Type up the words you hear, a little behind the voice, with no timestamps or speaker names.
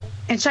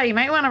And Shai, you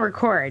might want to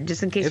record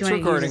just in case you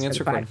want to use this. It's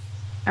recording.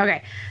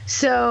 Okay,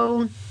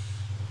 so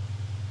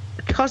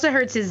Kosa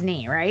hurts his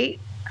knee, right?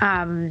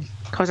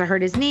 Kosa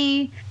hurt his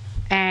knee,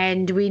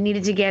 and we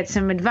needed to get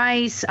some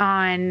advice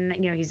on,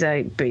 he's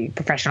a big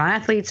professional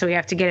athlete, so we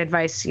have to get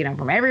advice,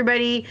 from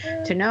everybody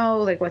to know,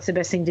 like, what's the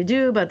best thing to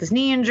do about this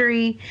knee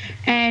injury.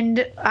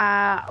 And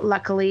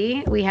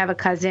luckily, we have a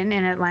cousin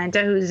in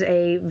Atlanta who's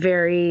a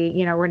very,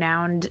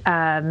 renowned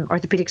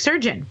orthopedic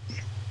surgeon.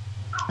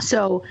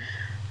 So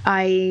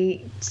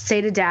I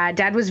say to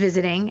Dad was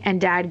visiting,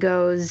 and Dad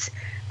goes,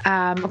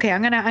 okay,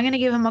 I'm gonna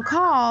give him a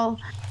call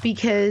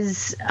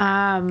because we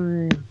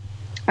can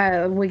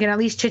at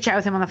least chit chat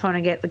with him on the phone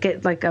and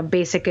get like a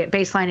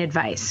baseline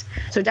advice.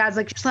 So Dad's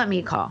like, just let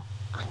me call.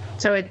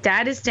 So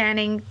Dad is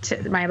standing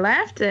to my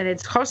left, and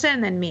it's Jose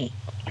and then me,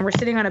 and we're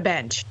sitting on a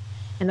bench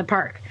in the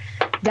park.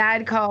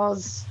 Dad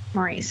calls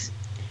Maurice,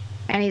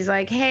 and he's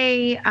like,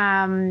 hey,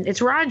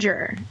 it's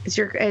Roger. It's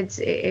your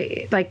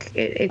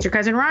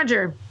cousin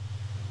Roger.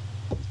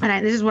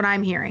 And this is what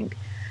I'm hearing.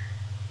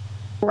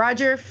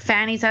 Roger,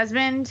 Fanny's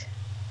husband?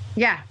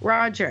 Yeah,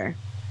 Roger.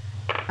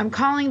 I'm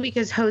calling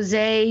because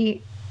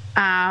Jose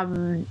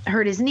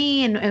hurt his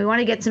knee, and we want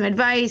to get some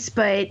advice,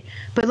 but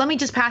let me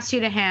just pass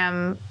you to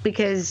him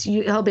because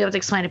he'll be able to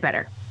explain it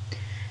better.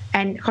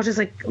 And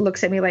Jose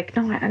looks at me like,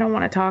 no, I don't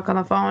want to talk on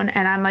the phone.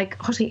 And I'm like,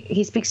 Jose,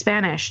 he speaks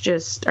Spanish.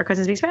 Our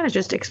cousin speaks Spanish.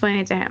 Just explain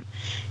it to him.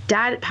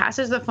 Dad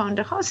passes the phone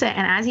to Jose,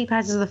 and as he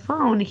passes the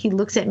phone, he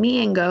looks at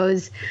me and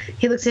goes,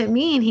 he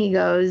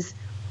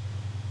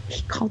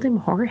called him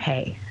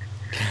Jorge.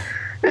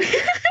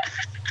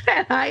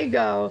 And I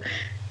go,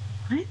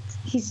 what?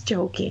 He's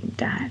joking,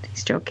 Dad.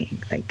 He's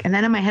joking. And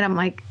then in my head, I'm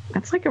like,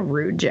 that's like a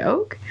rude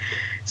joke.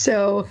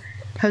 So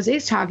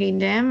Jose's talking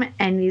to him,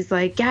 and he's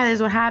like, yeah, this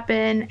is what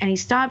happened. And he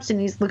stops, and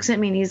he looks at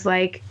me, and he's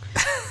like,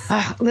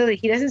 oh, Lily,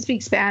 he doesn't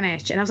speak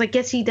Spanish. And I was like,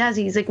 yes, he does.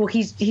 He's like, well,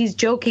 he's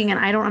joking, and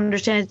I don't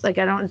understand. I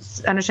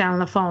don't understand on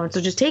the phone,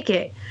 so just take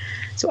it.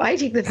 So I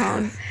take the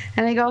phone,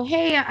 and I go,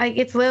 hey,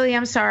 it's Lily.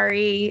 I'm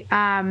sorry.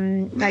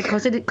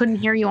 Jose couldn't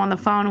hear you on the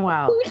phone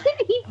well.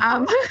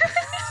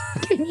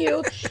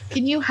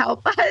 Can you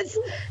help us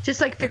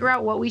just figure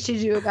out what we should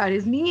do about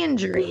his knee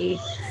injury?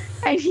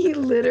 And he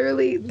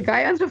literally, the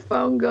guy on the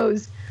phone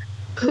goes,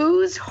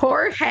 who's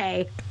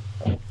Jorge?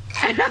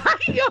 And I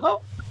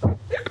go,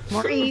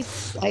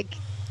 Maurice,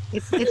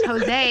 it's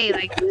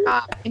Jose,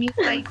 stop. And he's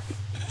like,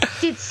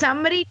 did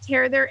somebody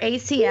tear their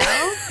ACL?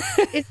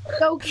 Is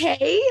it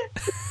okay?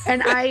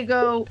 And I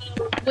go,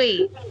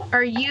 wait,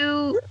 are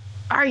you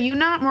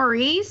not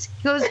Maurice?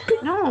 He goes,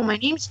 no, my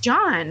name's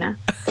John.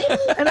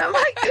 And I'm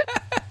like,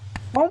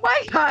 oh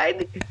my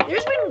God,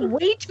 there's been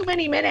way too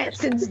many minutes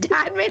since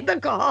Dad made the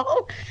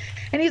call.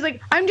 And he's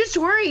like, I'm just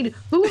worried.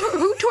 Who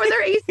tore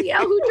their ACL?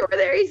 Who tore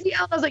their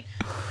ACL? And I was like,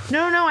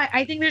 no,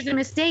 I think there's a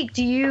mistake.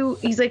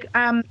 He's like,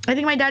 I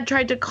think my dad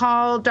tried to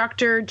call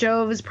Dr.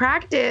 Jove's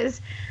practice.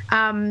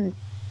 I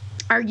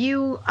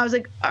was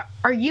like,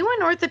 are you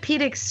an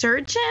orthopedic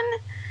surgeon?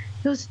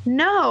 He goes,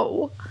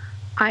 no,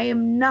 I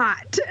am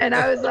not. And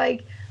I was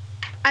like,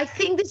 I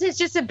think this is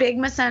just a big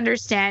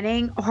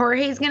misunderstanding.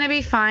 Jorge's going to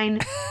be fine.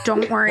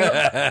 Don't worry.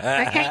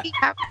 I can't keep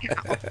happening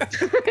now.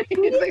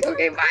 He's like,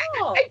 okay, fine.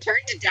 I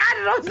turned to Dad,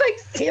 and I was like,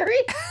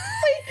 seriously?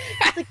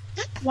 He's like,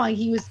 that's why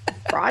he was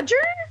Roger?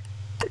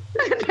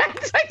 And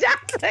that's my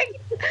dad's like,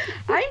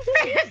 I'm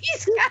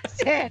Fanny's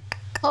cousin.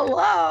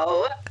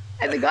 Hello?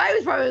 And the guy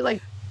was probably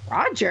like,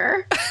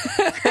 Roger?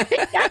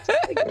 That's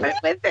went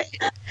with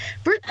it.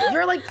 For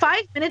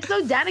 5 minutes,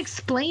 though, Dad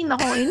explained the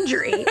whole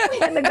injury.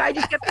 And the guy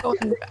just kept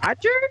going,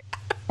 Roger?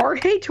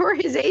 Jorge tore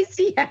his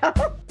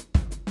ACL?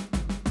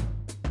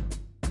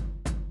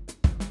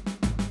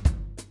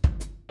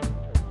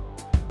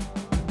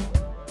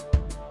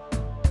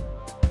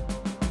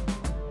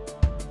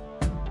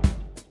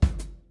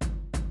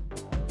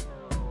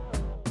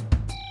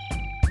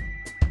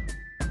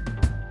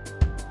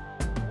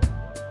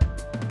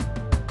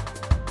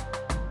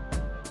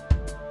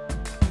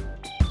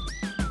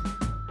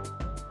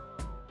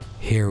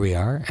 Here we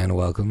are, and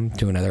welcome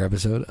to another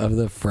episode of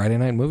the Friday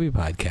Night Movie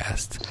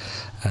Podcast.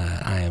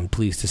 I am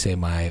pleased to say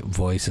my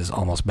voice is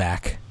almost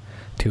back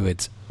to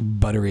its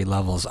buttery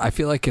levels. I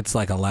feel like it's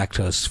like a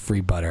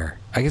lactose-free butter.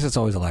 I guess it's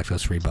always a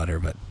lactose-free butter,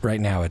 but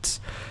right now it's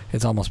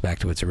almost back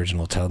to its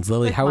original tones.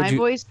 Lily, how would you...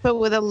 My voice, but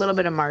with a little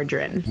bit of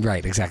margarine.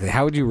 Right, exactly.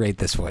 How would you rate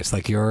this voice?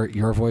 Like your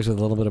voice with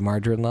a little bit of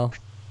margarine, Lil?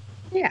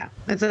 Yeah,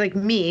 it's like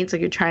me. It's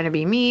like you're trying to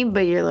be me,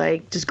 but you're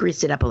like just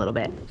greased it up a little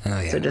bit,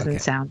 so it doesn't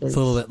sound as it's a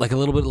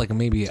little bit like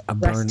maybe a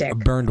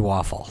burned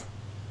waffle.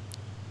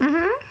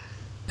 Mm-hmm.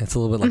 It's a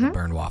little bit like a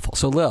burned waffle.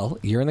 So Lil,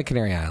 you're in the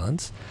Canary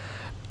Islands,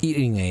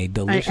 eating a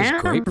delicious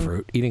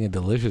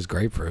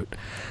grapefruit.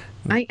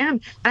 I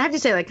am. I have to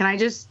say, can I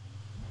just,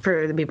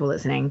 for the people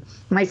listening,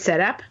 my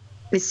setup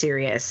is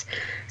serious.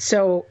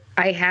 So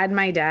I had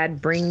my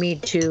dad bring me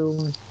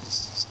to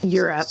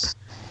Europe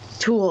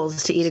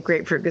tools to eat a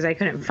grapefruit because I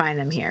couldn't find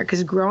them here.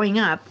 Because growing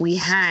up, we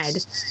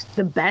had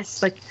the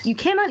best, you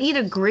cannot eat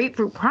a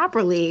grapefruit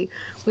properly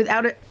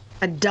without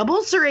a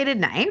double serrated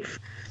knife,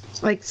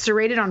 like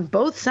serrated on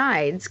both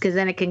sides, because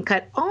then it can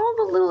cut all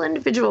the little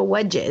individual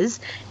wedges,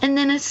 and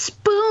then a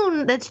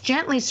spoon that's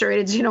gently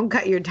serrated so you don't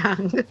cut your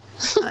tongue.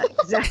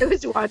 I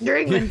was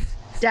wondering when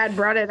Dad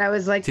brought it, I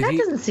was like, that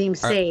doesn't seem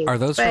safe. Are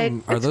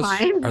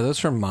those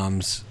from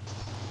Mom's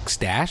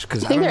stash?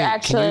 Because I think don't they're even,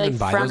 actually can you even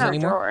buy from those our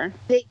anymore?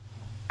 drawer.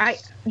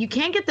 You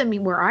can't get them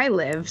where I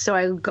live, so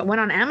I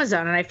went on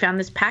Amazon and I found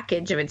this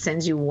package of it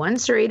sends you one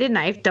serrated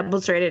knife, double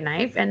serrated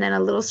knife, and then a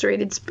little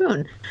serrated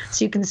spoon,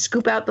 so you can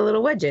scoop out the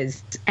little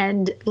wedges.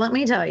 And let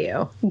me tell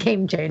you,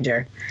 game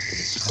changer.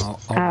 All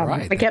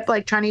right. I kept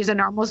like trying to use a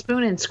normal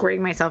spoon and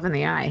squirting myself in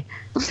the eye.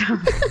 So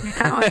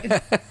now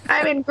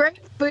I'm in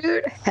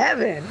grapefruit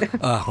heaven.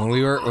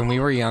 When we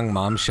were young,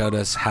 Mom showed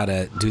us how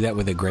to do that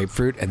with a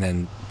grapefruit and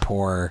then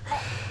pour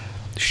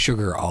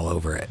sugar all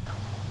over it.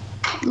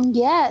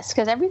 Yes,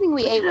 because everything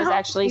we ate was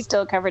actually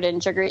still covered in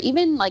sugar,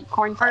 even like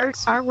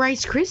cornflakes. Our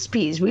Rice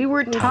Krispies. We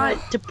were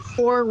taught to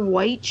pour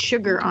white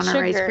sugar on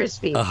our Rice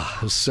Krispies. Oh,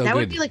 it was so that good.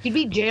 would be like you'd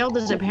be jailed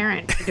as a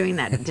parent for doing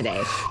that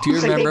today. Do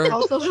you remember?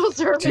 Like social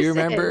services. Do you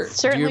remember?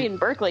 Certainly in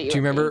Berkeley. Do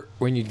you remember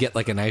when you'd get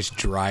like a nice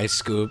dry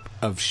scoop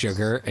of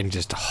sugar and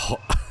just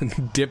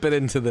dip it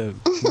into the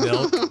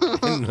milk,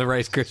 and the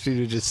Rice Krispies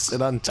would just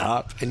sit on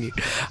top? And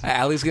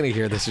Allie's gonna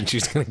hear this and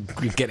she's gonna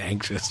get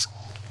anxious.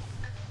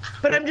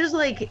 But I'm just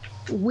like,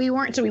 we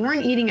weren't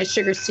eating a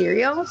sugar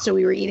cereal, so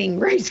we were eating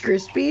Rice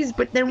Krispies,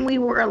 but then we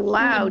were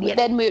allowed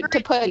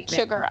to put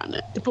sugar on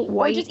it. To put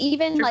white or just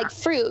even sugar. like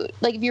fruit.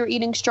 Like if you were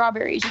eating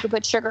strawberries, you could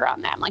put sugar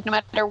on them. Like no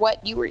matter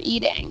what you were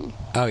eating.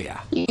 Oh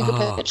yeah. You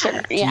could put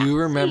sugar. Yeah. Do you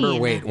remember,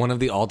 one of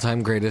the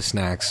all-time greatest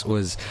snacks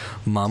was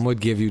Mom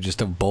would give you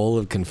just a bowl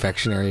of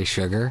confectionery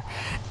sugar,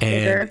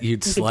 and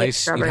you'd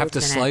have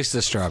to slice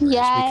the strawberries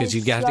because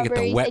you'd have to get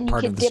the wet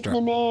part of the strawberry.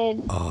 And you could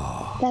dip them in.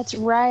 Oh. That's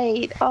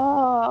right.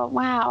 Oh,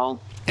 wow.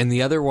 And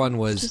the other one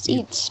was just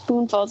eat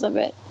spoonfuls of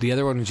it. The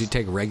other one was you'd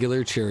take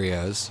regular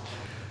Cheerios,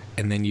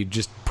 and then you'd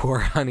just pour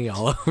honey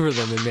all over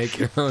them and make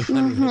your own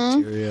honey nut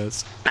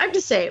Cheerios. I have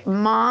to say,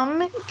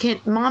 Mom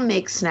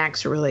makes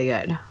snacks really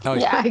good. Oh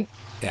yeah,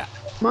 yeah.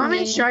 Mom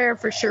and Shy are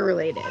for sure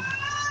related.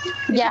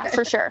 Yeah,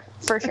 for sure.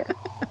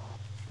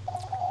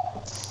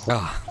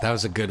 Oh, that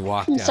was a good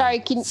walk. I'm sorry,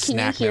 can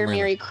you hear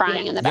Mary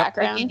crying in the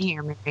background? I can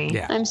hear Mary.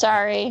 Yeah. I'm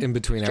sorry. In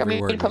between every word. Do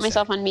you want me to put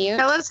myself on mute?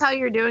 Tell us how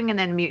you're doing and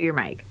then mute your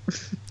mic.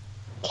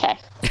 Okay.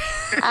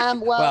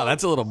 Wow,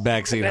 that's a little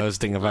backseat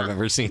hosting if I've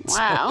ever seen.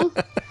 Wow.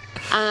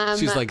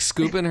 She's like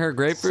scooping her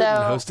grapefruit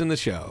and hosting the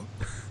show.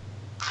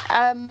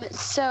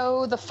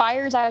 So the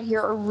fires out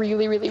here are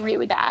really, really,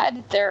 really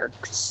bad. They're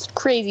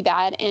crazy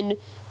bad. And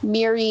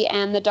Miri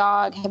and the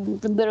dog have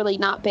literally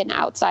not been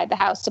outside the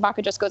house.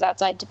 Tabaka just goes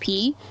outside to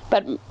pee,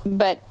 but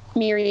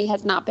Miri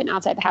has not been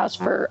outside the house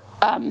for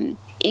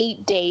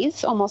 8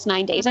 days, almost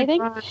 9 days, I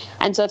think.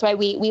 And so that's why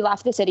we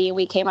left the city and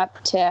we came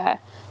up to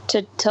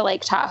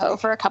Lake Tahoe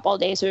for a couple of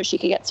days so she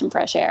could get some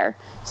fresh air.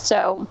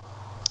 So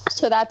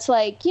that's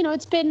like,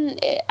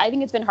 I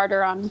think it's been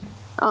harder on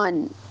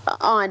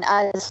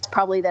us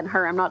probably than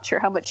her. I'm not sure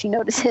how much she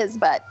notices,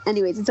 but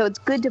anyways, so it's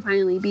good to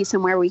finally be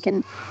somewhere we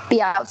can be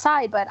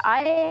outside. But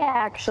I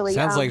actually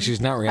sounds like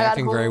she's not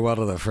reacting very well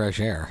to the fresh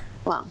air.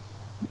 Well,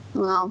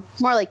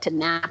 more like to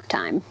nap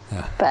time.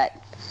 Yeah. But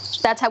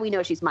that's how we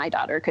know she's my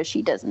daughter, because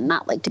she does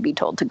not like to be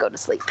told to go to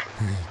sleep.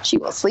 She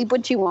will sleep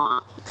when she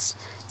wants.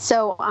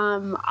 So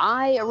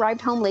I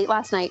arrived home late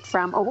last night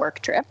from a work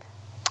trip,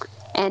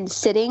 and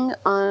sitting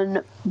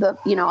on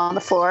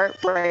the floor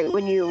right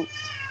when you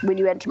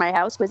enter my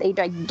house was a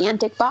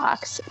gigantic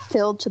box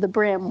filled to the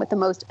brim with the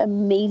most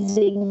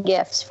amazing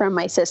gifts from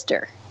my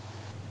sister.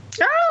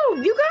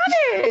 Oh, you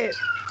got it!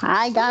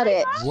 I got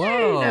it.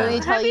 Whoa! Let me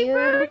tell you,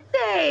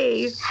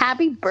 birthday!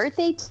 Happy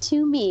birthday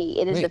to me!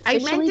 It is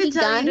officially I meant to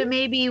begun. tell you to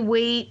maybe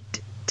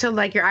wait till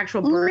like your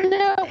actual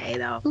birthday,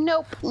 though.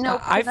 Nope.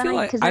 I feel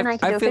like then I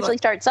can officially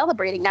start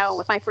celebrating now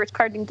with my first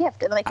card and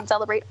gift, and then I can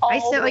celebrate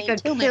all the way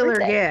until my killer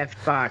birthday.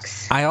 gift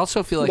box. I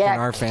also feel like in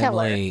our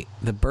family,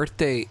 the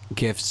birthday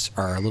gifts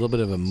are a little bit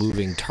of a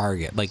moving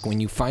target. Like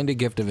when you find a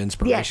gift of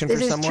inspiration for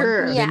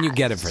someone, then you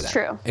get it for that.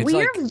 True.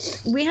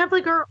 It's we have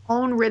like our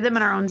own rhythm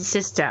and our own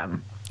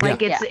system.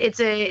 Like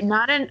it's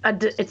not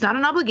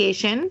an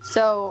obligation.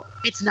 So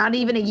it's not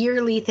even a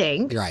yearly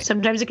thing. Right.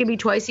 Sometimes it can be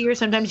twice a year.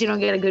 Sometimes you don't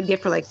get a good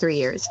gift for like 3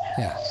 years.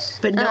 Yeah.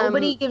 But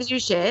nobody gives you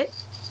shit.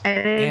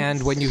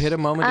 And when you hit a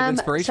moment of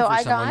inspiration for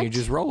someone, you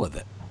just roll with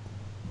it.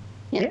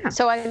 Yeah.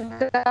 So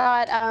I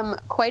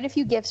got quite a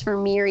few gifts for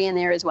Miri in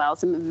there as well.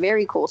 Some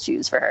very cool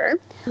shoes for her.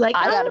 I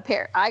got a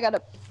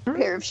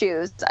pair of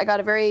shoes. I got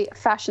a very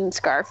fashion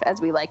scarf,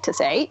 as we like to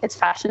say. It's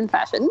fashion.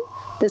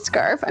 This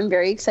scarf. I'm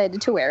very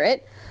excited to wear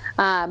it.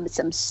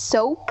 Some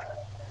soap.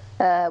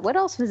 What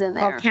else was in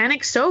there?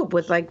 Volcanic soap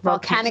with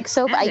volcanic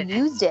soap. I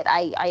used it.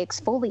 I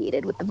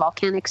exfoliated with the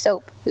volcanic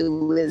soap. It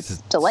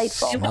was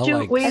delightful.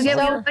 Will you get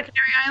one on the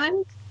Canary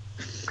Island?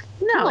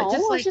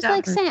 No, it's just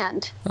like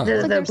sand.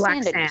 The like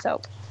black sand in your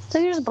soap.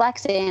 So there's black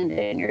sand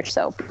in your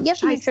soap. You have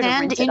to make sure to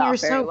rinse it off your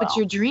soap. well. It's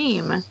your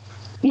dream.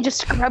 You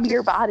just scrub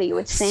your body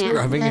with sand.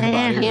 Scrubbing your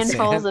body with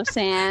handfuls of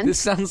sand. This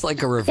sounds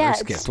like a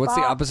reverse gift. What's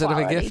the opposite of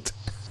a gift?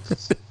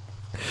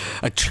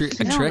 A trick,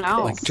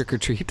 know. like trick or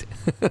treat.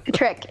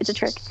 It's a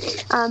trick.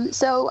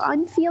 So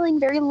I'm feeling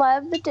very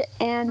loved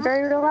and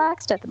very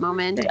relaxed at the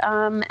moment.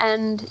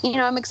 And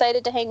I'm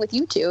excited to hang with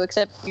you two,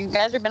 except you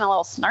guys have been a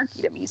little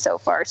snarky to me so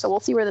far. So we'll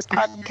see where this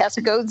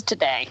podcast goes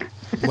today.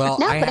 Well,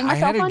 Now I putting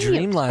had a myself on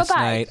dream mute. last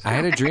Bye-bye. night. I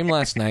had a dream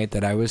last night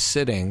that I was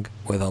sitting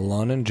with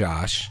Alon and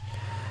Josh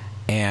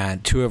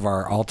and two of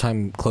our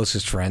all-time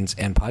closest friends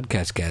and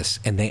podcast guests,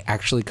 and they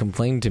actually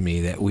complained to me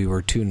that we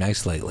were too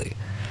nice lately.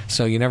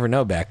 So you never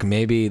know, Beck.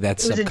 Maybe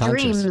that's It was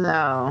subconscious. a dream,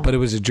 though. But it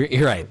was a dream.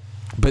 You're right.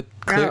 But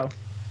clear,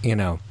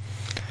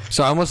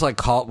 So I almost wanted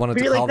to call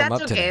them up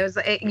that's okay.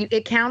 today.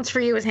 It counts for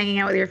you as hanging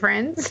out with your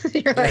friends.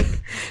 You're like,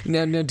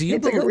 No. Do you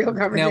it's like a real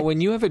conversation. now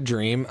when you have a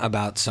dream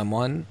about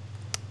someone,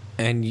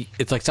 and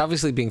it's like it's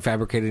obviously being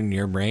fabricated in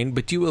your brain,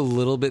 but do you a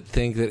little bit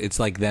think that it's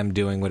like them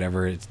doing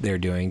whatever they're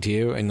doing to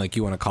you, and like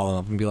you want to call them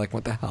up and be like,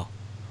 "What the hell?"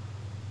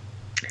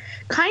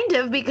 kind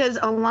of, because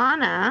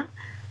Alana.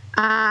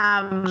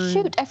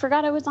 Shoot, I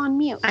forgot I was on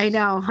mute. I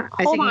know.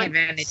 I was Hold taking on.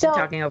 advantage of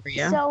talking over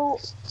you. So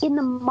in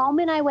the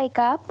moment I wake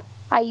up,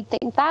 I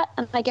think that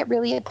and I get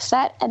really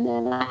upset, and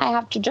then I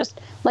have to just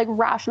like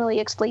rationally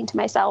explain to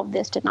myself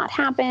this did not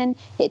happen.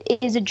 It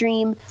is a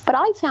dream. But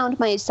I found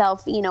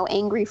myself,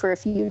 angry for a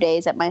few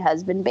days at my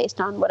husband based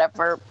on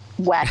whatever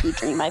wacky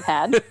dream I've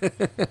had.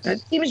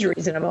 That seems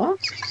reasonable.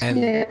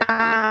 And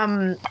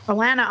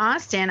Alana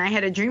Austin, I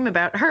had a dream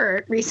about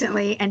her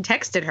recently and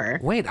texted her.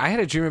 wait, I had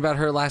a dream about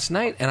her last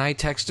night, and I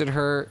texted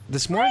her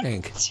this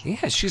morning.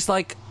 Yeah, she's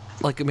like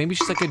maybe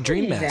she's like a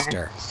dream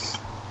master.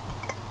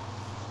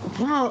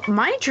 Well,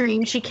 my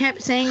dream, she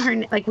kept saying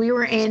her, like, we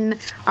were in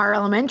our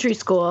elementary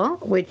school,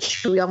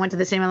 which we all went to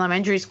the same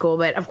elementary school,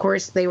 but of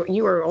course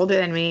you were older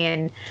than me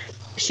and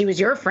she was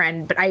your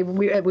friend, but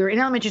we were in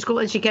elementary school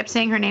and she kept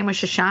saying her name was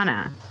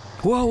Shoshana.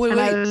 Whoa, wait.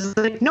 I was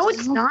like, no,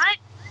 it's not.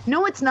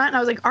 No, it's not. And I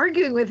was like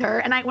arguing with her.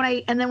 And when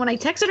I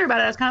texted her about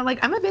it, I was kind of like,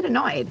 I'm a bit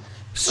annoyed.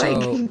 So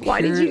like, why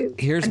did you?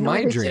 Here's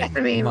my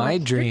dream. My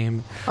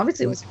dream.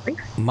 Obviously, it was free.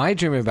 My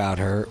dream about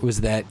her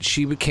was that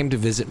she came to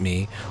visit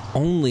me,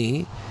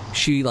 only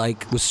she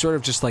was sort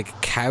of just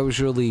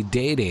casually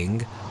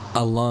dating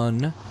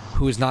Alon,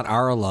 who is not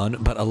our Alon,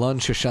 but Alon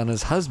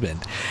Shoshana's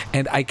husband.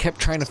 And I kept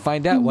trying to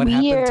find out what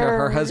happened to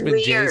her husband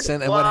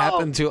Jason and what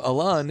happened to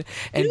Alon,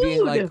 and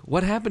being like,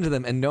 what happened to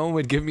them? And no one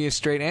would give me a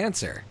straight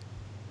answer.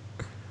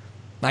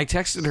 I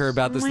texted her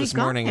about this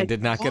morning and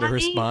did not get a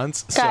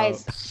response.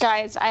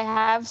 Guys, I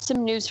have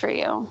some news for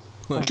you.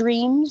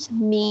 Dreams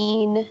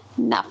mean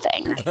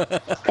nothing.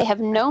 They have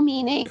no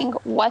meaning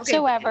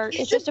whatsoever. Okay,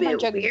 it's just a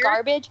bunch of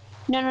garbage.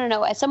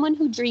 No. As someone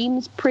who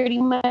dreams pretty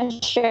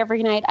much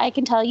every night, I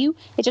can tell you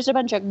it's just a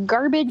bunch of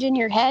garbage in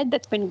your head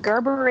that's been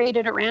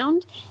gerberated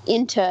around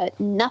into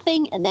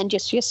nothing and then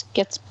just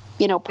gets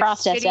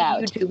processed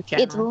out.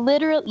 It's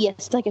literally,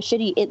 it's like a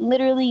shitty, it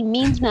literally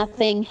means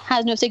nothing,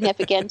 has no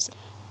significance.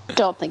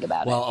 Don't think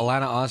about it. Well,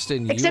 Alana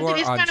Austin, Except you it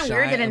is are on kind of Shy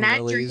weird that in and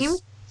that Lily's. dream,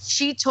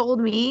 she told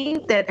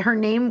me that her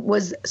name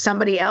was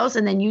somebody else,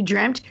 and then you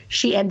dreamt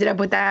she ended up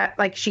with that,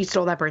 like she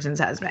stole that person's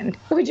husband,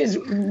 which is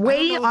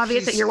way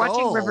obvious that you're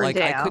watching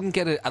Riverdale. I couldn't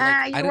get it.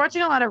 You're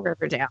watching a lot of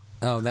Riverdale.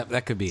 Oh,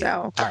 that could be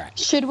So. it. All right.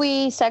 Should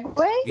we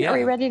segue? Yeah. Are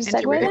we ready to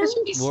segue?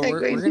 Well, we're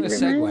going to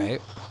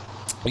segue.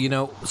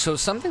 So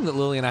something that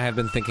Lily and I have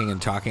been thinking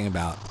and talking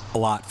about a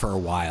lot for a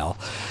while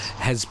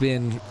has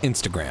been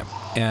Instagram,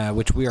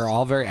 which we are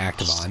all very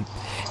active on.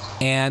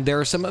 And there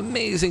are some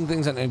amazing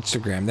things on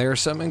Instagram. There are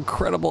some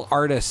incredible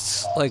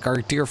artists like our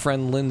dear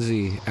friend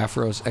Lindsay,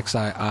 Afros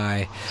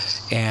XII,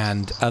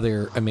 and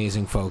other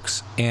amazing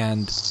folks.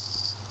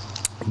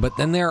 But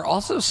then there are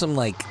also some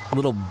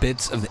little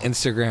bits of the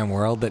Instagram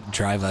world that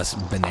drive us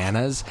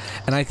bananas,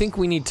 and I think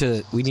we need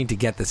to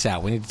get this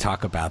out. We need to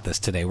talk about this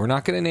today. We're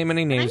not going to name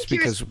any names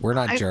because we're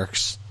not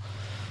jerks.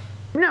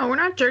 No, we're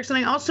not jerks. And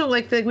I also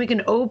like that we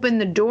can open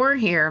the door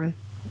here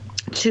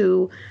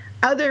to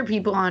other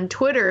people on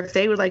Twitter if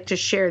they would like to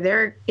share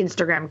their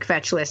Instagram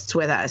fetch lists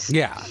with us.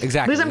 Yeah,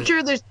 exactly. Because I'm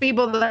sure there's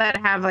people that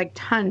have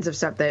tons of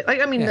stuff that, the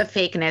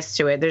fakeness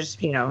to it. There's,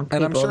 and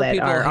people I'm sure that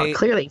people are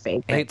clearly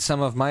fake. hate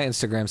some of my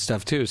Instagram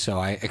stuff too, so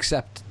I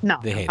accept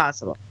the hate.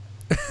 Possible.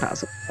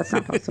 That's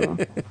not possible.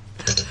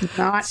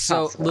 Not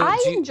possible. Lil,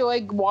 I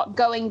enjoy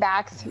going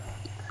back.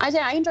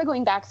 I enjoy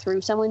going back through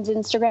someone's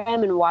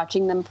Instagram and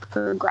watching them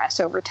progress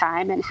over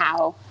time and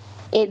how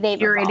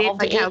they've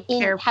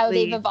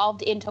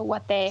evolved into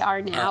what they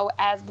are now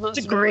as the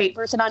most great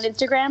person on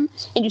Instagram,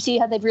 and you see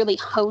how they've really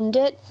honed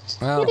it.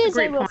 Well, it is,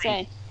 I will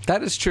say.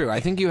 That is true.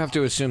 I think you have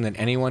to assume that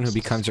anyone who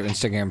becomes your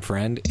Instagram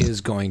friend is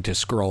going to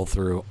scroll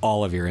through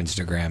all of your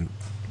Instagram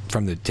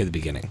to the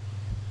beginning.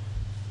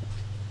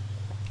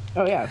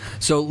 Oh yeah.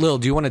 So, Lil,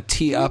 do you want to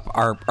tee up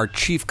our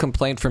chief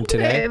complaint from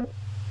today?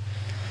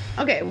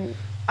 Okay.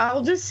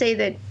 I'll just say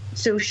that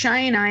so Shy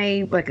and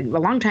I, like a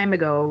long time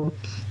ago,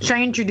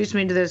 Shy introduced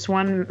me to this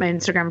one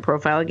Instagram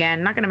profile.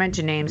 Again, not going to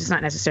mention names. It's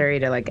not necessary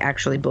to like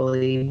actually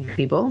bully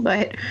people,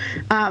 but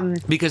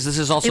because this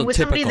is also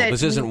typical.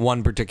 This isn't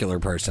one particular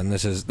person.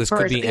 This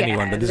could be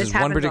anyone, but this is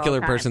one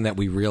particular person that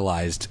we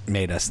realized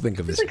made us think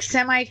of this. It's like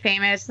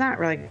semi-famous, not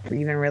really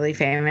even really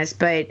famous,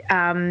 but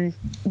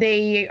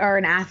they are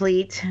an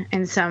athlete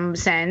in some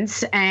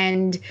sense,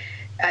 and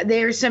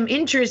there's some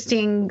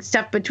interesting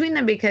stuff between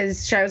them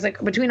because Shy was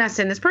like, between us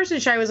and this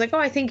person, Shy was like, oh,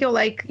 I think you'll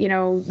like,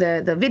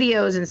 the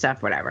videos and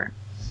stuff, whatever.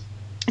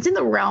 It's in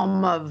the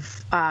realm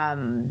of,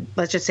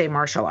 let's just say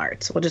martial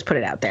arts. We'll just put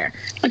it out there.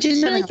 I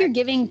just feel like you're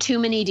giving too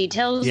many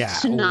details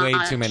to not way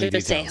too many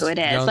details. Say who it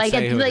is. Don't like,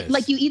 say who it is.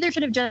 Like you either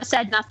should have just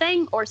said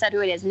nothing or said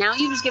who it is. Now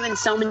you've just given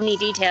so many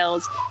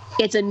details.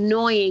 It's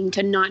annoying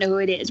to not know who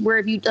it is. Where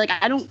if you like,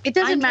 it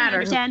doesn't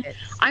matter. I'm trying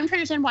to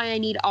understand why I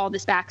need all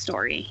this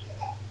backstory.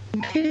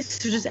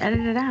 Just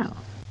edit it out.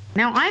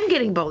 Now I'm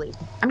getting bullied.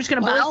 I'm just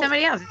going to bully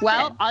somebody else.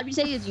 Well, all you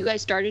say is you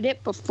guys started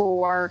it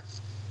before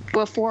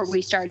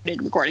we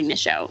started recording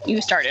this show.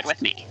 You started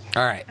with me.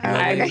 All right.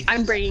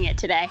 I'm bringing it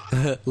today.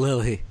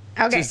 Lily.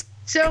 Okay. Just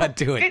cut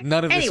to it.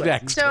 None of this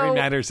backstory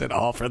matters at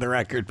all for the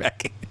record,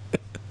 Becky.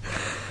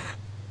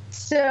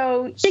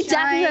 So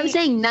exactly what I was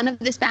saying. None of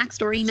this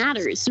backstory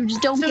matters. So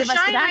just don't give us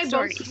the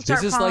backstory.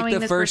 This is like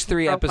the first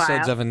 3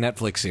 episodes of a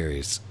Netflix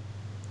series.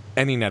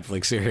 Any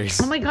Netflix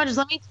series. Oh my God, just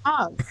let me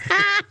talk.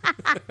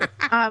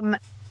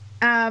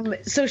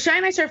 So Shy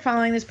and I start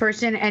following this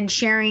person and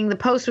sharing the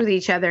post with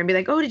each other and be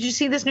like, oh, did you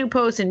see this new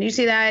post? And did you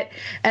see that?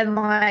 And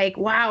like,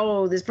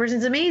 wow, this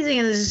person's amazing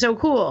and this is so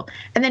cool.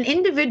 And then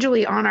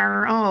individually on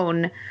our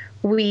own,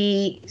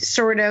 we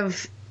sort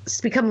of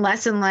become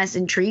less and less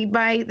intrigued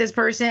by this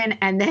person.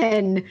 And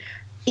then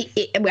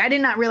I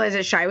did not realize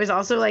that Shy was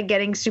also like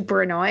getting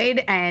super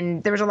annoyed,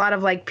 and there was a lot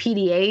of like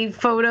PDA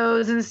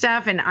photos and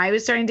stuff, and I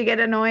was starting to get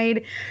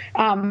annoyed.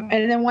 And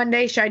then one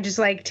day Shy just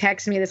like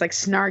texted me this like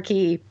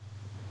snarky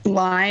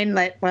line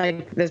that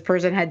like this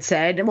person had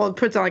said. Well, it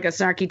puts like a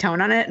snarky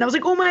tone on it, and I was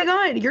like, oh my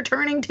God, you're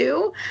turning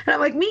too? And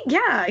I'm like, me?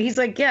 Yeah. He's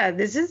like, yeah,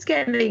 this is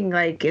getting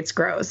like, it's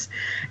gross,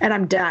 and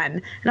I'm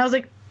done. And I was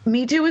like,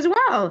 me too as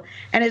well.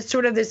 And it's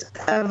sort of this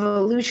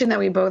evolution that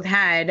we both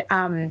had.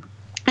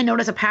 I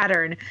notice a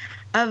pattern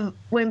of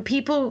when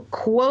people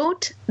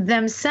quote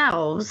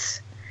themselves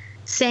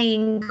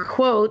saying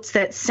quotes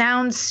that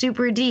sound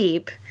super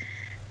deep,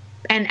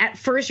 and at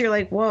first you're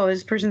like, whoa,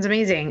 this person's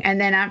amazing,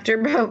 and then after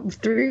about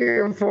 3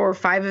 or 4 or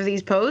 5 of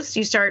these posts,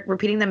 you start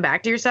repeating them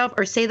back to yourself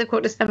or say the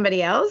quote to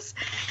somebody else,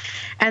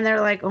 and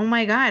they're like, oh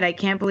my God, I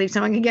can't believe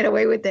someone can get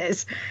away with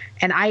this.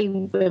 And I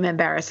am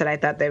embarrassed that I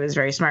thought that was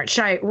very smart.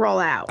 Shy, roll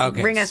out.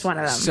 Okay. Bring us one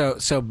of them.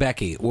 So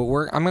Becky,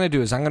 what I'm going to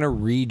do is I'm going to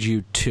read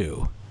you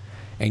 2.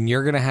 And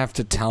you're going to have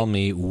to tell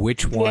me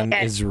which one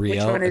is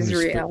real,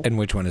 and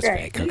which one is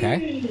fake,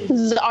 okay? This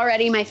is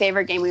already my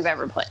favorite game we've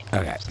ever played.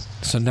 Okay.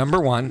 So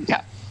number 1.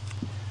 Yeah.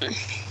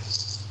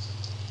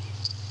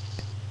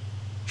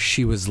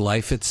 She was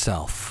life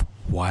itself,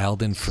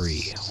 wild and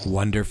free,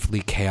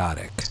 wonderfully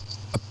chaotic,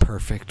 a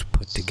perfect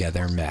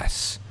put-together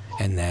mess.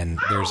 And then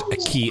there's a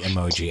key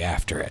emoji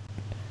after it.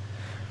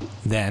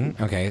 Then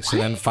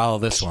follow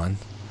this one.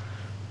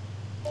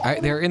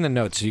 They're in the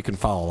notes, so you can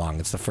follow along.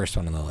 It's the first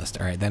one on the list.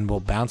 All right, then we'll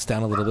bounce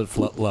down a little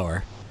bit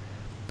lower.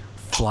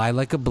 Fly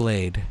like a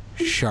blade,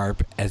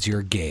 sharp as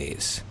your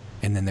gaze.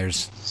 And then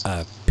there's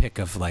a pic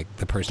of, like,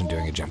 the person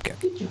doing a jump kick.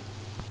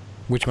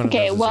 Which one of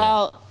those is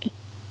well,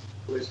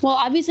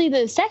 obviously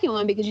the second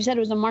one, because you said it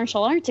was a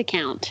martial arts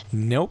account.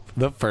 Nope,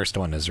 the first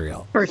one is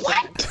real.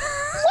 What?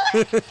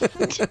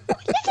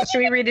 Should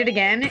we read it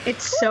again?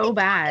 It's so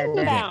bad.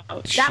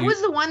 That was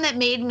the one that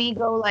made me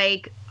go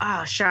like,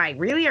 oh, Shy,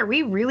 really? Are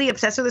we really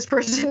obsessed with this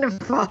person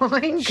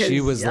following? She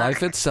was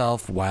life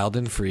itself, wild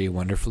and free,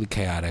 wonderfully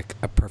chaotic,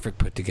 a perfect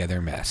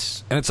put-together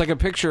mess. And it's like a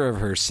picture of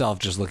herself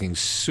just looking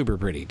super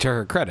pretty. To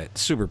her credit,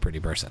 super pretty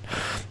person.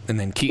 And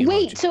then key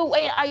emoji.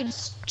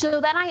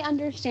 So that I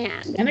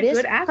understand. And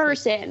this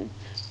person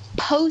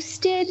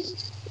posted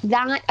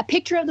a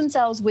picture of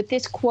themselves with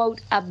this quote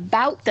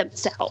about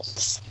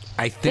themselves.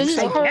 I think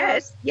so.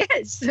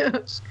 Yes.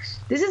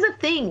 This is a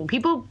thing.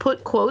 People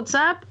put quotes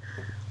up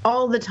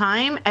all the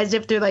time as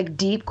if they're like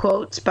deep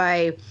quotes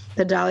by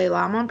the Dalai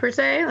Lama per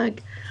se,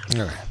 like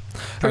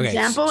for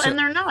example, and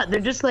they're not. They're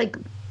just like.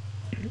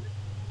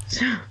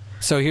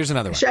 So here's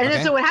another one.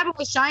 So what happened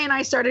was Shy and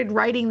I started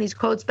writing these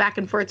quotes back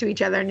and forth to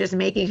each other and just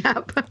making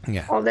up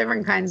all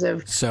different kinds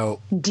of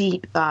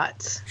deep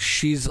thoughts.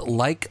 She's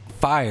like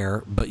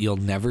fire, but you'll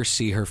never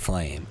see her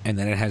flame. And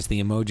then it has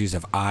the emojis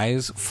of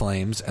eyes,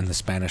 flames, and the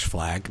Spanish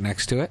flag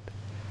next to it.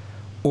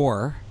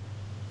 Or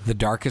the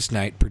darkest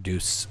night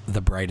produces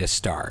the brightest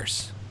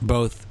stars,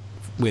 both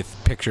with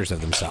pictures of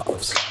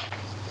themselves.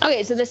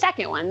 Okay, so the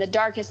second one, the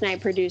darkest night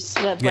produced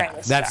the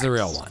brightest that's stars. the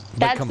real one.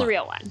 That's the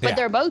real one. But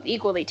they're both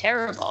equally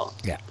terrible.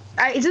 Yeah.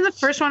 Isn't the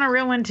first one a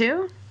real one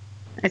too?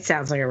 It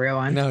sounds like a real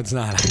one. No, it's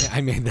not.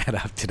 I made that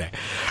up today.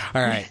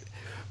 All right.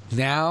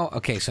 Now,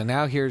 okay, so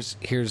now here's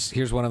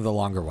one of the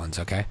longer ones,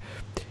 okay?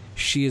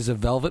 She is a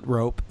velvet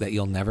rope that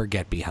you'll never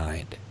get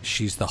behind.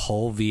 She's the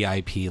whole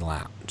VIP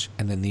lounge.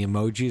 And then the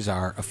emojis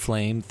are a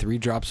flame, 3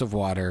 drops of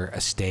water,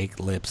 a steak,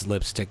 lips,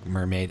 lipstick,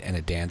 mermaid, and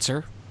a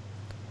dancer.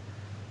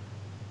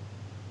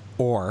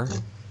 Or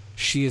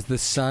she is the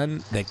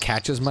sun that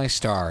catches my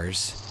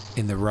stars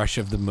in the rush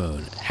of the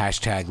moon.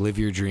 Hashtag live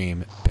your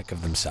dream, pick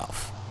of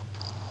themself.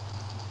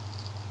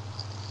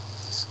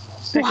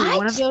 Actually,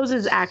 one of those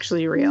is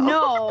actually real.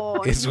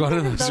 No, Is one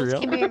of those real?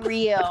 Can be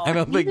real. I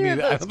don't think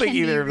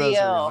either of those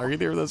are real. Are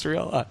either of those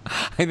real?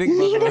 I think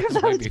Neither both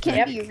of might those be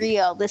can fake. be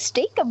real. The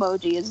steak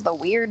emoji is the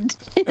weird.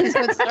 Is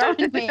what's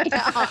throwing me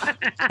off.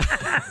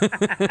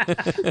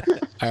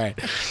 All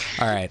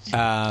right.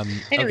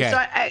 Anyway, okay.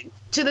 so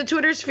to the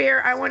Twitter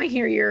sphere, I want to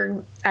hear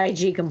your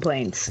IG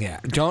complaints.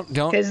 Yeah. Don't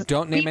name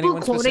People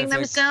anyone quoting specific.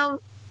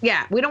 themselves.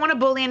 Yeah, we don't want to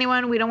bully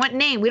anyone. We don't want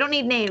name. We don't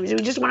need names.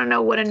 We just want to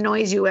know what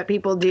annoys you, what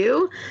people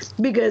do,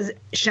 because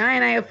Shy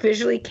and I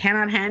officially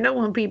cannot handle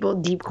when people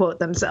deep quote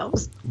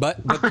themselves. But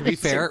to be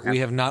fair, Instagram. we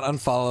have not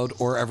unfollowed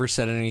or ever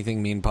said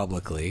anything mean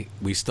publicly.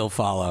 We still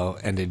follow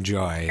and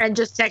enjoy. And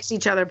just text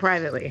each other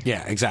privately.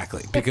 Yeah,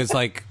 exactly. Because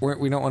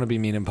we don't want to be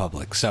mean in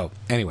public. So,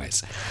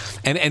 anyways,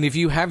 and if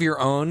you have your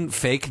own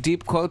fake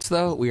deep quotes,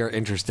 though, we are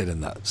interested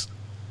in those.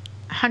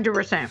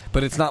 100%.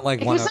 But it's not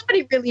like If it one was of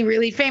somebody really,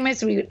 really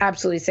famous, we would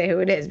absolutely say who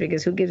it is,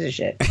 because who gives a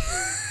shit?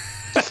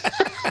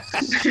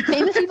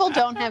 Famous people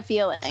don't have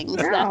feelings.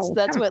 No,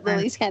 That's come what on.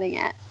 Lily's getting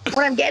at.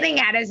 What I'm getting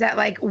at is that,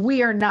 like,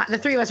 we are not, the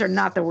three of us are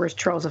not the worst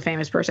trolls a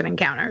famous person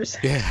encounters.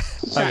 Yeah.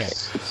 Okay.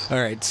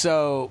 All right.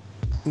 So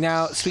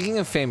now, speaking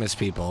of famous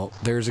people,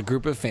 there's a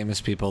group of famous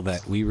people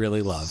that we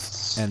really love,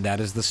 and that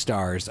is the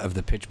stars of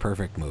the Pitch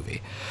Perfect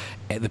movie,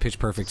 the Pitch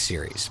Perfect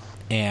series.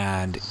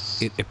 And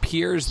it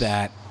appears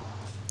that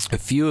a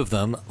few of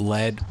them,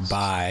 led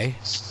by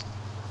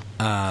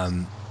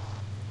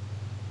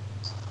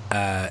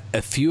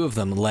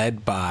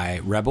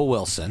Rebel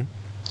Wilson,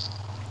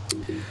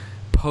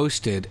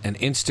 posted an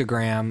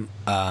Instagram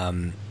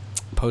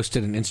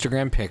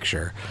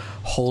picture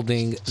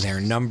holding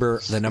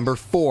the number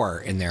 4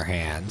 in their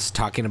hands,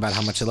 talking about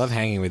how much they love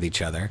hanging with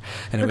each other.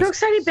 And Look how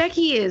excited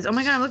Becky is. Oh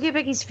my God, look at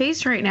Becky's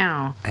face right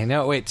now. I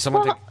know. Wait, I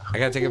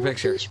gotta take a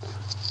picture.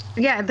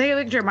 Yeah, take a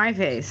picture of my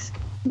face.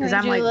 Because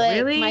I'm Would you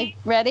like, really?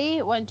 Ready?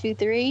 1, 2,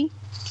 3.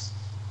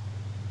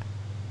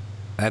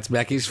 That's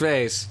Becky's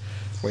face.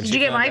 Did you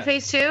get my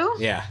face too?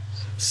 Yeah.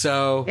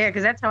 So Yeah,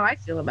 because that's how I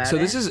feel about So it.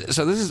 this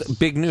is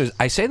big news.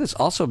 I say this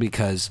also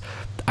because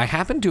I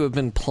happen to have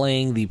been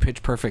playing the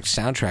Pitch Perfect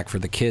soundtrack for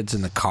the kids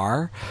in the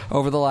car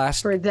over the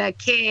last. For the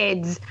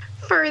kids.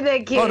 Oh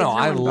no, Oh no,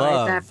 I one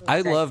buys that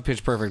for a love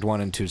Pitch Perfect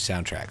 1 and 2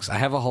 soundtracks. I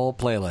have a whole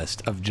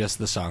playlist of just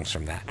the songs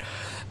from that.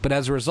 But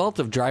as a result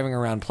of driving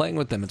around playing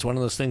with them, it's one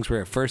of those things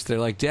where at first they're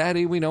like,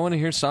 "Daddy, we don't want to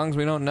hear songs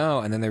we don't know,"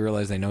 and then they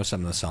realize they know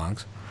some of the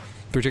songs,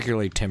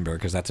 particularly Timber,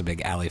 because that's a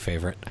big Allie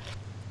favorite.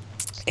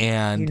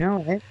 And You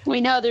know it. We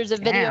know there's a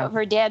video Yeah. of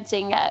her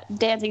dancing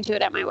to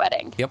it at my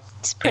wedding. Yep.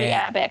 It's pretty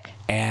epic.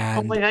 Oh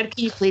And my God,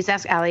 can you please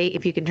ask Allie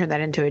if you can turn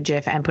that into a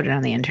GIF and put it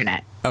on the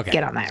internet? Okay.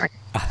 Get on that. Right?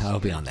 I'll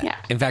be on that. Yeah.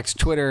 In fact,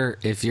 Twitter,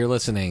 if you're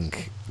listening,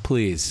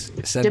 please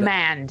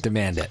Demand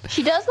it.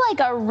 She does like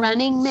a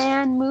Running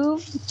Man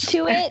move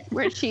to it,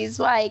 where she's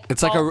like,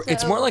 It's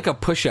more like a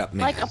push-up,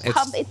 man.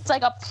 It's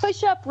like a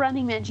push-up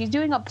Running Man. She's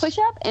doing a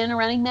push-up and a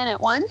Running Man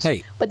at once.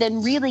 Hey. But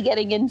then really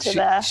getting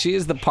into she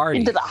is the party.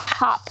 into the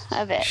hop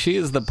of it. She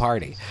is the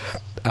party.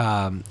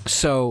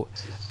 So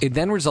it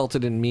then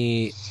resulted in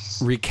me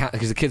recount,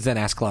 because the kids then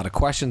ask a lot of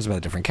questions about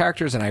the different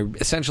characters, and I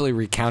essentially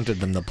recounted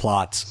them the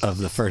plots of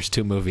the first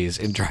 2 movies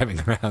in driving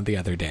around the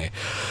other day.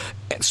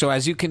 So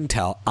as you can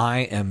tell, I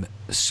am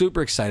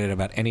super excited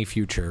about any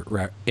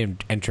future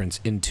entrance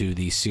into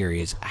the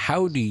series.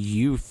 How do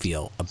you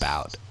feel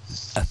about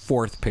a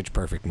 4th Pitch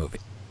Perfect movie,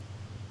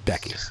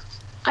 Becky?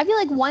 I feel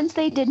like once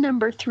they did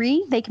number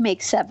 3, they can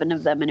make 7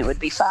 of them and it would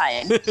be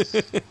fine.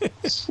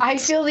 I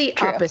feel the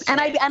opposite.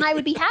 And I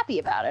would be happy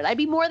about it. I'd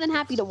be more than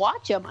happy to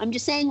watch them. I'm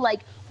just saying,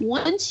 like,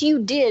 once you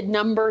did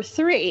number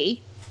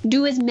 3,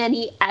 do as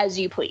many as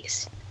you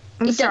please.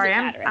 I'm sorry.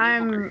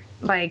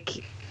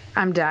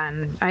 I'm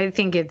done. I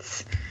think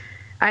it's.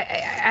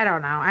 I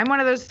don't know. I'm one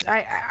of those.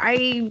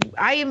 I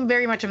am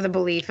very much of the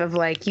belief of,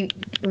 like, you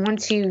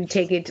once you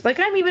take it. Like,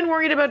 I'm even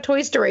worried about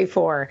Toy Story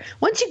 4.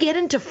 Once you get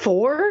into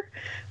 4,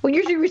 when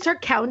you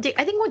start counting,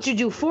 I think once you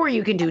do 4,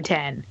 you can do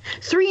 10.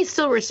 3 is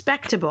still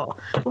respectable.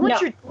 But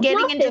once you're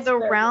getting into the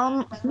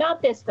realm,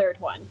 Not this third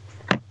one.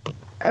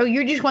 oh,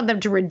 you just want them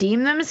to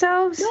redeem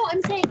themselves?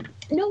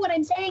 What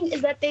I'm saying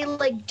is that they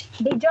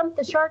jumped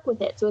the shark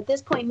with it. So at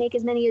this point, make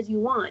as many as you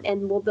want,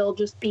 and they'll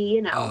just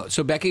be,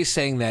 So Becky's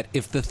saying that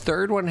if the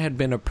 3rd one had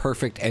been a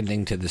perfect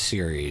ending to the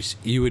series,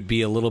 you would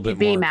be a little bit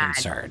more mad.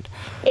 concerned.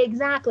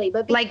 Exactly.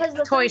 But Like because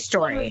the Toy first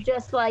one Story. was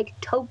just like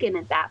token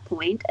at that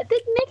point, I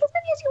think make as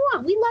many as you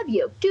want. We love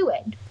you. Do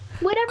it.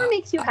 Whatever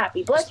makes you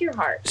happy. Bless your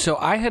heart. So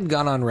I had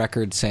gone on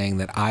record saying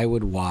that I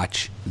would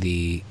watch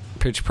the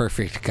Pitch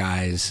Perfect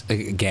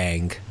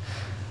gang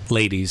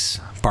ladies,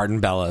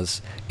 Barton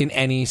Bellas, in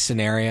any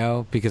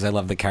scenario because I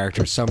love the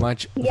characters so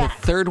much. Yes.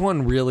 The third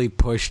one really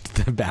pushed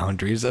the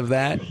boundaries of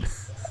that.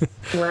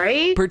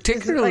 Right?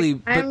 Particularly,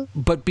 Like,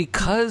 but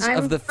because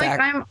of the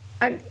fact...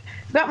 I've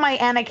got my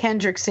Anna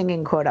Kendrick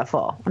singing quota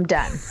full. I'm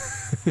done.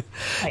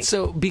 Like,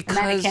 So Anna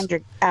because...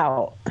 Kendrick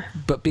out.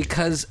 But it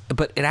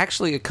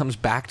comes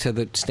back to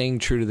the staying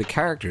true to the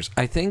characters.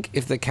 I think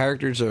if the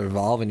characters are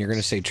evolve and you're going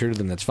to stay true to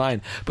them, that's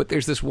fine. But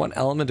there's this one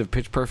element of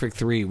Pitch Perfect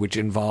 3 which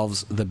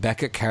involves the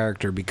Becca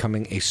character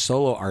becoming a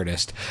solo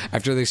artist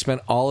after they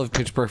spent all of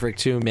Pitch Perfect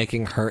 2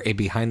 making her a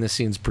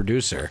behind-the-scenes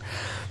producer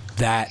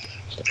that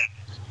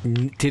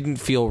didn't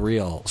feel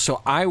real.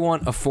 So I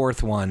want a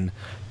fourth one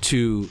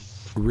to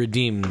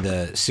redeem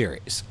the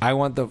series. I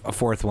want a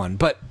fourth one,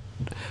 but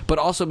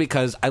also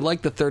because I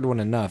like the third one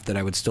enough that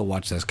I would still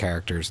watch those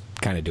characters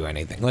kind of do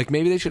anything. Like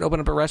maybe they should open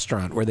up a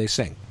restaurant where they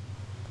sing.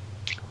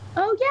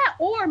 Oh yeah,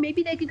 or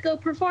maybe they could go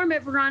perform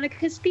at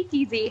Veronica's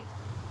Speakeasy.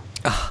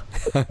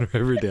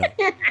 Riverdale.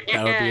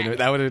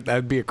 That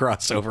would be a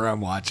crossover I'm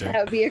watching.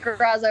 That would be a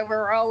crossover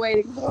we're all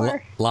waiting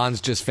for.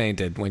 Lons just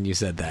fainted when you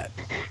said that.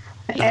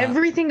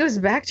 Everything goes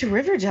back to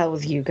Riverdale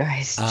with you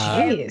guys.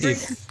 Jeez.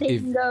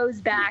 Everything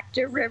goes back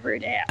to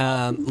Riverdale.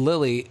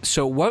 Lily,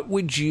 so what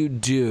would you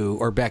do,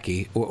 or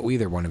Becky, or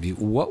either one of you,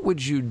 what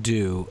would you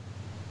do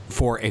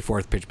for a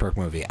fourth Pitch Perfect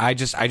movie? I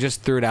just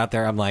threw it out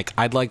there. I'm like,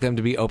 I'd like them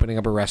to be opening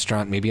up a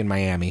restaurant, maybe in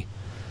Miami.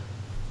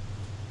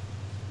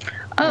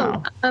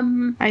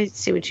 I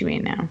see what you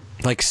mean now.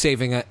 Like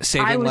saving I was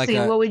like thinking,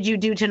 a... what would you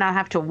do to not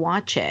have to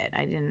watch it?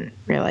 I didn't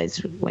realize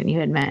what you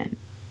had meant.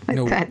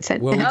 No, That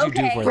said, what would you do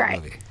Okay. for that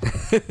Right.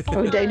 movie? what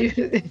would I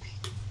do?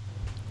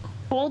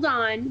 Hold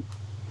on.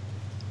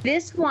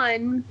 This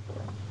one,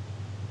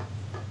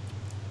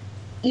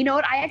 you know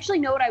what? I actually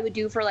know what I would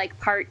do for like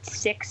part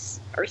 6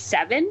 or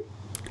 7.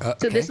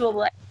 So this will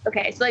like,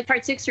 okay, so like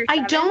part 6 or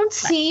 7. I don't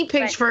see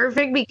Pitch but-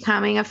 Perfect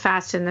becoming a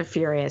Fast and the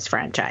Furious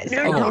franchise.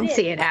 No, I no, don't it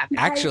see is. it happening.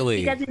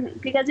 Actually-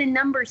 because in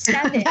number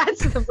 7,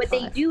 That's the what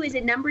they fun. do is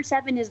in number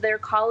 7 is their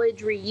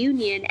college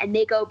reunion, and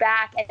they go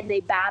back and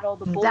they battle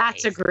the boys.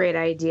 That's a great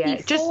idea.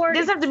 Just Before it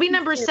doesn't have to be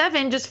number future.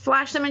 7. Just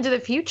flash them into the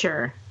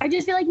future. I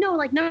just feel like no,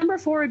 like number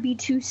 4 would be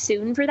too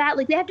soon for that.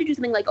 Like they have to do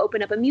something like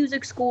open up a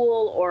music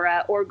school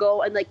or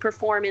go and like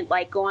perform and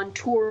like go on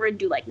tour and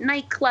do like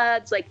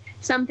nightclubs, like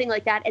something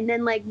like that. And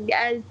then like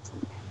as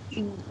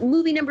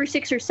movie number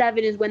 6 or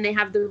 7 is when they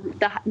have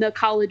the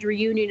college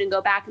reunion and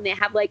go back and they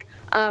have like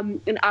an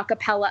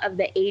acapella of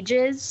the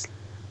ages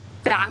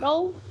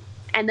battle.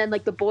 And then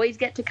like the boys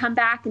get to come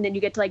back and then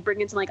you get to like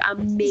bring in some like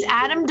amazing. Is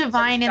Adam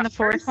Devine in the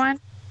fourth one?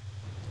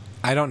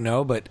 I don't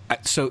know, but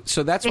so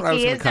that's what I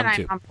was If he going is, to then come I'm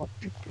to. on board.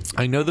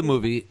 I know the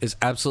movie is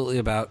absolutely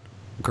about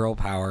girl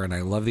power, and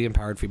I love the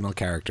empowered female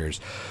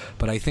characters.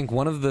 But I think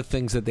one of the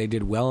things that they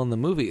did well in the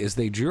movie is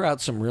they drew out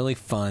some really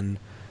fun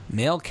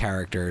male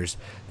characters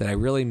that I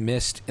really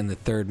missed in the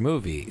third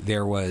movie.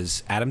 There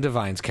was Adam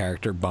Devine's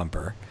character,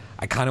 Bumper.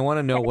 I kind of want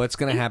to know what's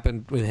going to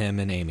happen with him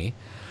and Amy.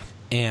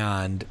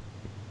 And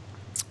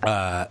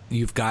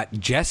you've got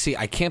Jesse.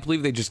 I can't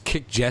believe they just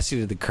kicked Jesse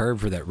to the curb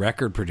for that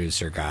record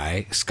producer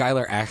guy,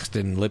 Skylar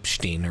Axton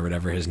Lipstein or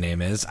whatever his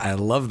name is. I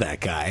love that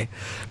guy.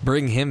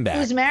 Bring him back.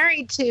 Who's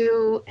married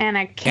to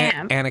Anna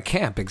Camp Anna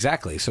Camp,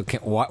 exactly. So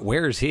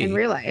where is he in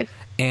real life.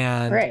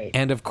 And Right.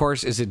 and of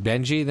course, is it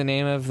Benji? The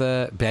name of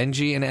the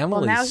Benji and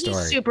Emily's Well, now story.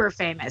 he's super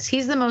famous.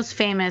 He's the most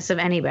famous of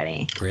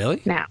anybody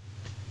Really? now.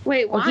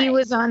 Wait, why? Well, he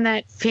was on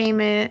that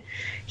famous.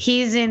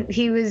 He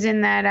was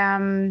in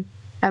that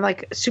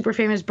like super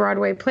famous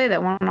Broadway play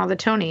that won all the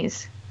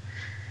Tonys.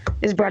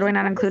 Is Broadway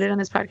not included on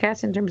this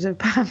podcast in terms of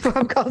pop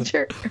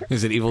culture?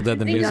 Is it Evil Dead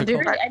the We don't do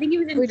musical? I think he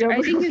was in. We I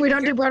think he don't. was We in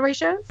don't do Broadway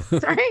shows.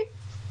 Sorry.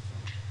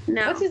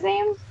 No, What's his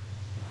name?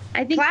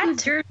 I think Platt? he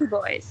was Jersey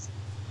Boys.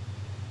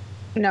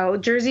 No,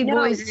 Jersey No,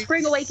 Boys.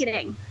 Spring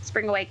Awakening.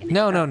 Spring Awakening.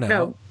 No. No.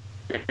 No?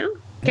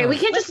 Okay, we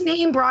can't just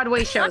name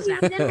Broadway shows now.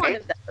 He was in one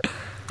of those.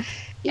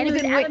 He And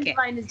was in Adam Wicked.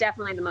 Devine is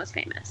definitely the most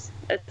famous.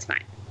 That's fine.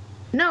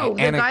 No,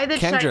 the Anna guy that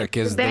Kendrick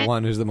is the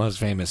one who's the most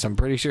famous. I'm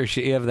pretty sure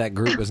she of that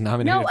group was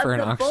nominated No, for of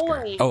an the Oscar.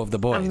 boys. Oh, of the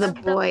boys. Of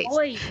the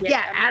boys.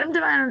 Yeah, Adam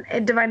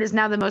Devine is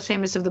now the most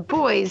famous of the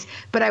boys,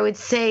 but I would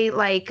say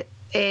like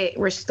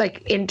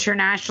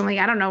internationally,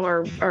 I don't know,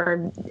 or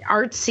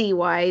artsy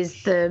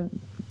wise, the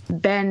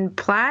Ben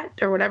Platt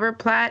or whatever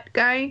Platt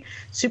guy,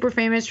 super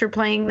famous for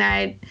playing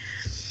that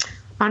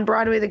on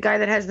Broadway, the guy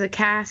that has the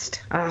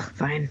cast. Oh,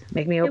 fine,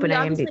 make me open we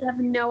obviously IMDb. have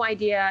no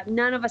idea.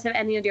 None of us have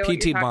any idea what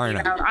P.T. you're talking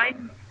Barnum. about.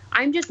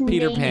 I'm just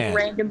Peter naming Pan.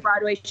 random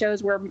Broadway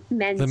shows where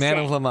men The Man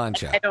sing. of La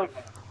Mancha. I don't.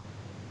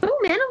 Oh,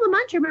 Man of La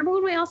Mancha! Remember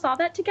when we all saw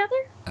that together?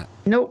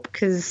 Nope,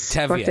 because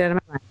Tevye. fucked it out of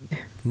my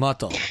mind.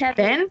 Muttle.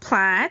 Ben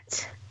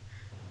Platt.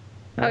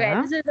 Okay,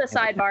 Uh-huh. this is a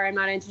sidebar. I'm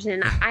not interested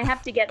in. I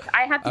have to do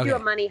Okay. a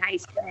money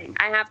heist thing.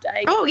 I have to.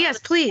 Oh yes,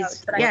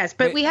 please. Yes,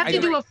 but Wait, we have I to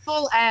do don't- a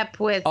full app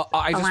with.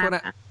 I just want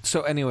Alana. to.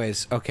 So,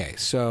 anyways, okay.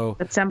 So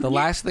But some- the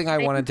last thing I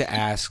wanted to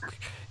ask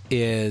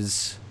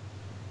is,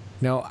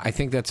 no, I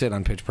think that's it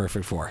on Pitch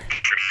Perfect 4.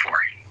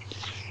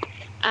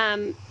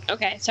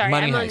 Okay, sorry.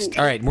 Money Heist.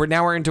 All right,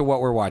 we're into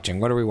what we're watching.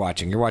 What are we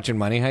watching? You're watching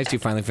Money Heist. You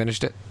finally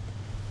finished it.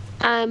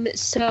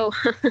 So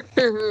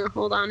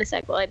hold on a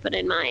sec while I put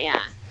in my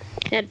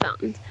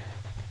headphones.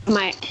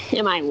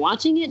 Am I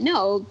watching it?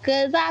 No,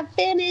 because I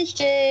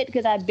finished it.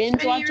 Because I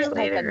binge watched it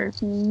like a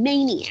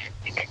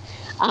maniac.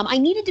 I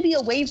needed to be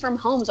away from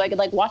home so I could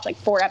watch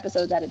 4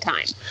 episodes at a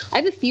time. I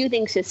have a few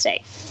things to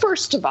say.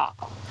 First of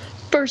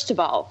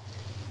all,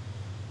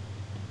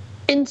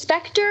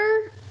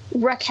 Inspector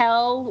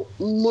Raquel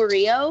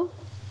Murillo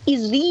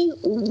is the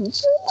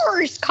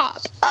worst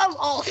cop of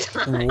all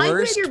time.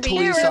 Worst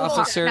police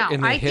officer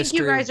in the history of police. I think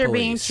you guys are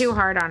being too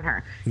hard on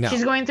her. No.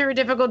 She's going through a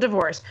difficult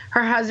divorce.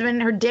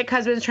 Her dick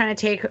husband's trying to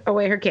take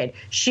away her kid.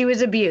 She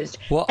was abused.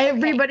 Well,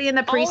 everybody in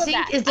the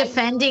precinct is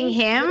defending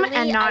him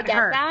and not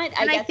her.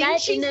 I think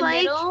she's in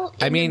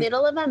the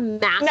middle of a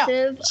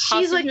massive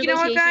she's like, you know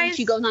what, guys?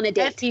 She goes on a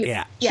date.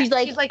 Yeah. She's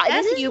like,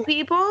 this is you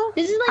people.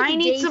 This is I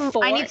need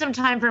some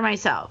time for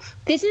myself.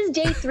 This is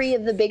day 3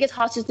 of the biggest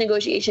hostage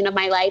negotiation of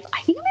my life.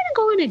 I think I'm gonna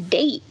go on a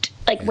date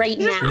right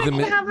now.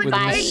 With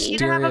a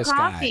mysterious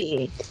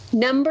guy.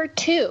 Number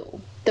 2,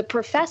 the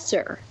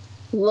professor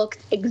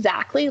looked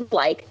exactly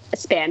like a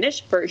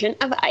Spanish version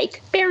of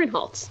Ike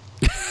Barinholtz.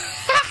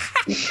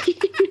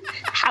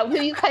 How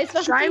do you guys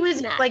feel?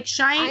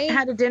 Shai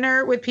had a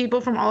dinner with people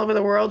from all over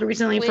the world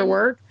recently for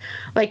work,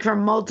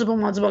 from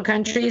multiple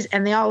countries,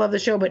 and they all love the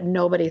show, but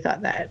nobody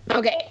thought that.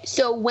 Okay,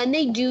 so when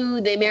they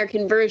do the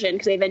American version,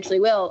 because they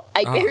eventually will,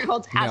 Ike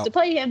Barinholtz has to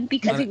play him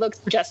because he looks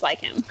just like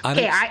him.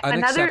 Unacceptable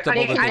that they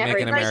make an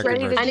American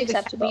version.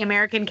 Unacceptable. The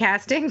American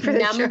casting for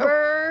the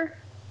show.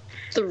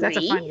 That's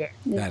a fun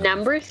game.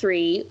 Number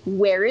 3,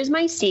 where is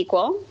my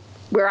sequel?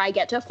 Where I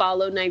get to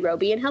follow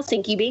Nairobi and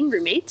Helsinki being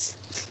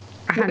roommates.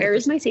 Where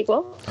is my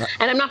sequel?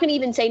 And I'm not going to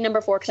even say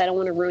number 4 because I don't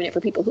want to ruin it for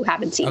people who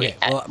haven't seen it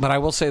yet. Well, but I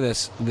will say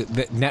this.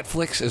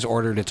 Netflix has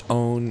ordered its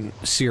own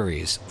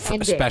series,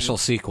 a special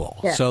sequel.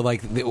 Yeah. So,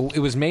 it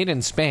was made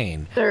in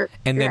Spain.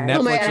 And then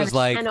Netflix was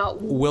like,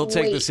 we'll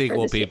take the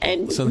sequel,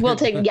 people. So we'll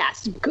take,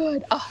 yes,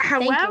 good. Oh,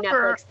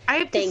 however, I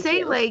have to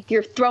say,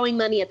 you're throwing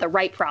money at the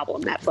right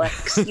problem,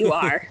 Netflix. You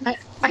are.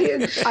 I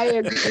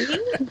agree.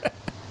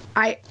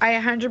 I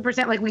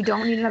 100% we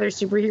don't need another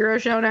superhero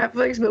show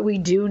Netflix, but we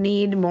do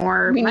need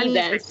more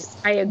money.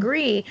 I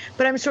agree,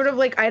 but I'm sort of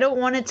I don't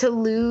want it to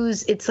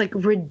lose. It's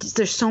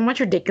there's so much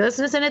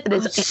ridiculousness in it that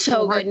it's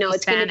so good. No,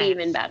 it's going to be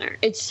even better.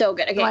 It's so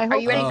good. Okay, are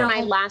you ready for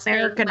my last thing?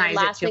 My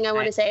last thing I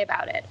want to say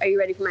about it. Are you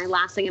ready for my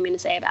last thing I'm going to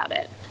say about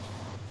it?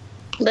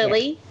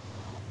 Lily,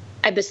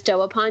 I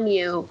bestow upon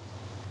you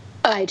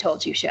I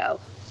Told You show.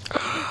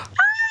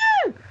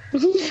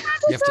 You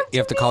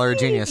have to call her a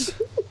genius.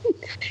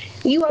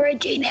 You are a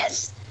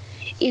genius.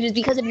 It is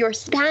because of your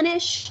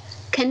Spanish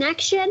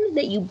connection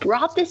that you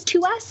brought this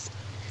to us.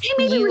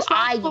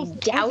 I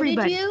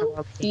doubted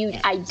you.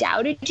 I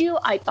doubted you.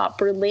 I thought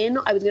Berlin.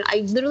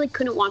 I literally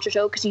couldn't watch a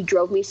show because he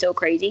drove me so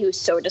crazy. He was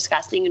so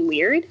disgusting and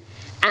weird.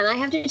 And I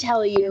have to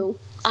tell you,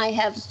 I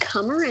have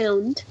come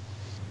around.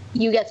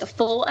 You get the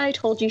full I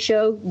Told You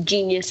show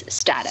genius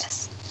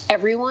status.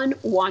 Everyone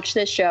watch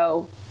this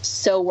show.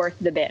 So worth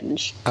the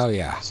binge. Oh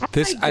yeah,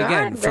 this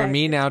again for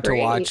me now to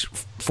watch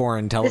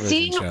foreign television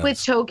shows. The scene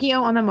with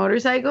Tokyo on the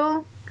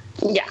motorcycle.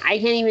 Yeah, I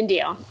can't even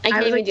deal. I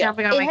can't even deal.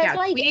 Jumping on my couch.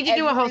 We need to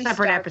do a whole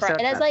separate episode.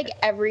 It has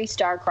every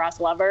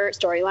star-crossed lover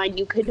storyline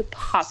you could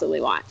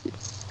possibly want.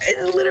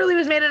 It literally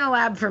was made in a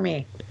lab for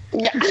me.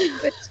 Yeah.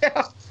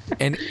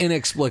 And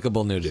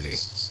inexplicable nudity.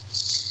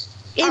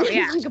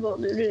 Inexplicable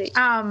nudity.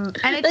 And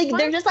it's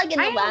they're just in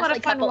the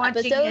last couple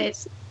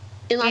episodes.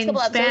 In the last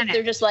couple episodes,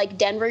 they're just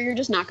Denver, you're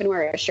just not going to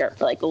wear a shirt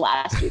for the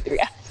last 2-3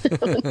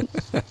 episodes.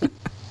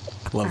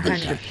 Love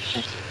that guy.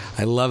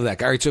 I love that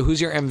guy. All right, so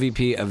who's your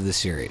MVP of the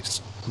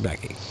series,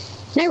 Becky?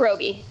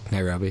 Nairobi.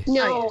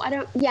 No, I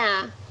don't.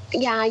 Yeah,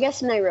 I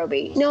guess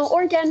Nairobi. No,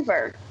 or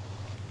Denver.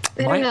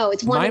 I don't know.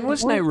 It's mine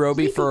was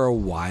Nairobi for a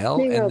while,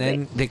 and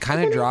then they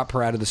kind of drop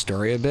her out of the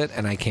story a bit,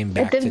 and I came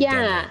back to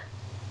Denver.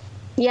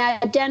 Yeah,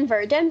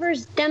 Denver.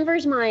 Denver's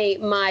my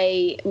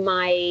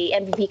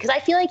MVP because I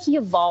feel like he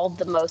evolved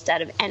the most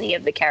out of any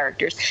of the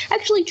characters.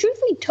 Actually,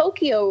 truthfully,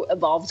 Tokyo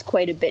evolves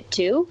quite a bit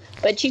too,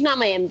 but she's not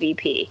my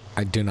MVP.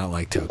 I do not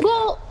like Tokyo.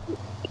 Well,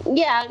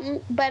 yeah,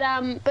 but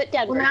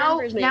Denver.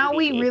 Denver's my now MVP.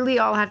 We really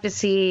all have to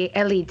see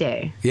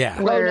Elite. Yeah.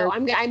 Oh no,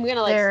 I'm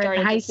gonna start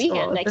it this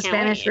weekend. I can't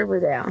Spanish wait.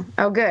 Riverdale.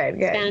 Oh, good.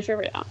 Spanish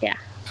Riverdale. Yeah.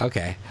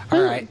 Okay.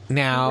 All right.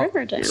 Now,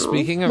 Riverdale.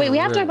 Speaking of... Wait, we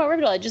have to talk about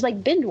Riverdale. I just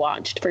binge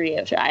watched for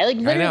you. I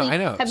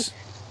know.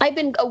 I've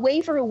been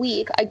away for a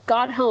week. I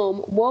got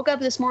home, woke up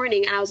this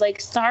morning, and I was like,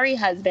 sorry,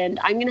 husband,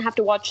 I'm going to have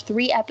to watch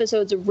 3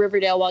 episodes of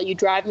Riverdale while you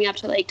drive me up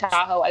to Lake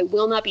Tahoe. I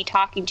will not be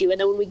talking to you. And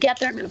then when we get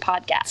there, I'm going to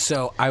podcast.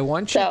 So I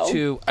want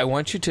you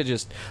to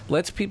just...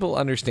 Let's people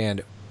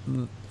understand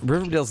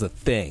Riverdale's a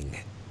thing.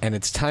 And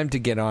it's time to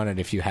get on it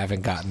if you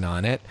haven't gotten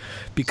on it.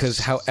 Because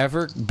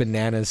however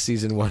bananas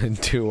season 1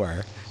 and 2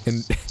 are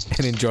and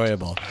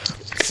enjoyable,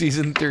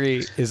 season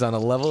 3 is on a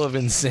level of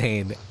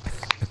insane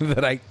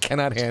that I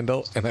cannot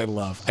handle and I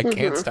love. I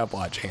can't stop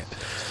watching it.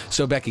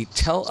 So, Becky,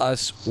 tell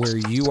us where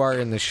you are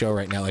in the show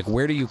right now. Like,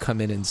 where do you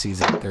come in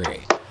season 3?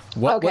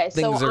 What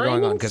things are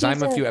going on? Because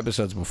I'm a few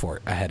episodes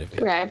ahead of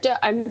you. Right.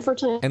 I'm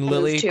unfortunately. And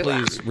Lily,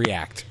 please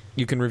react.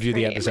 You can review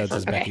the episodes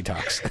as Becky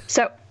talks.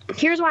 So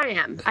here's where I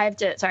am.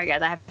 Sorry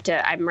guys,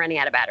 I'm running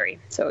out of battery,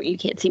 so you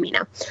can't see me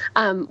now.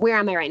 Where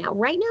am I right now?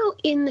 Right now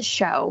in the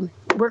show,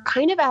 we're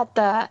kind of at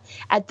the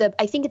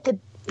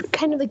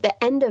kind of like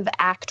the end of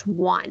Act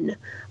 1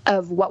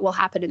 of what will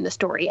happen in the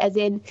story, as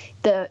in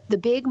the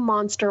big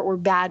monster or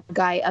bad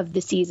guy of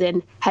the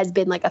season has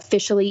been like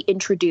officially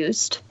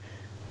introduced.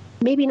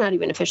 Maybe not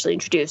even officially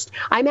introduced.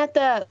 I'm at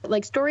the,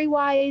 like,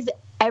 story-wise,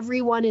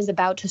 everyone is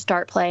about to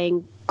start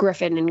playing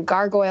Griffin and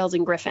Gargoyles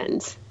and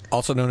Griffins.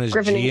 Also known as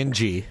Griffin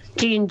G&G.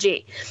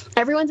 G&G.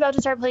 Everyone's about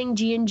to start playing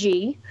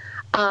G&G.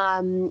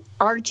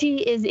 Archie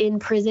is in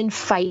Prison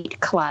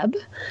Fight Club.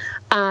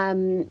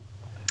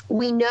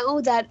 We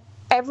know that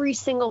every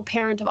single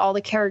parent of all the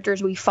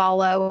characters we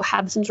follow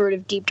have some sort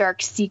of deep,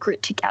 dark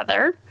secret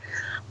together.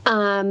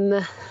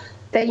 That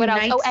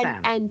unites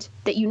them. And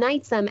that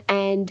unites them.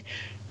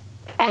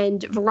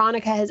 And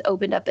Veronica has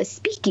opened up a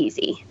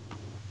speakeasy.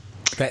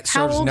 That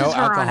serves no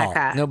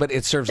alcohol. No, but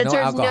it serves no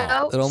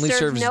alcohol. It only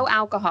serves no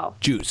alcohol.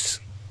 Juice.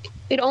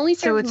 It only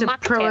serves it's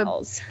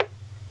mocktails.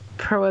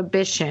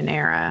 Prohibition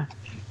era.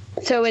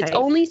 So it's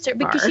only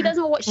because she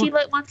doesn't want. She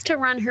wants to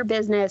run her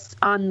business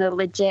on the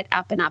legit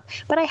up and up.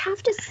 But I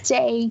have to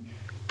say,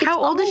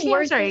 how old is she?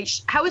 I'm sorry.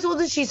 How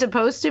old is she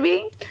supposed to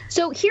be?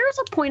 So here's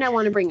a point I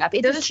want to bring up.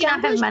 Doesn't she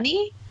not have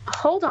money?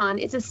 Hold on.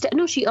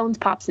 No, she owns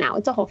Pops now.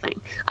 It's a whole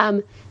thing.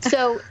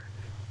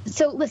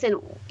 So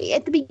listen,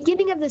 at the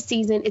beginning of the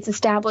season, it's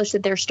established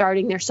that they're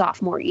starting their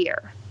sophomore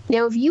year.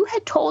 Now, if you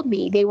had told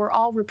me they were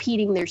all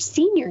repeating their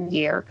senior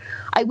year,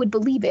 I would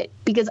believe it,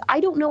 because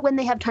I don't know when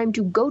they have time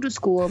to go to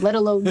school, let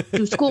alone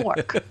do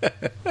schoolwork.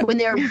 When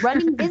they're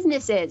running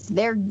businesses,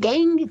 they're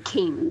gang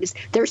kings,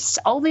 they're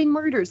solving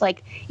murders.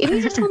 Like, if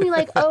you just told me,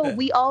 like, oh,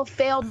 we all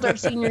failed our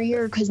senior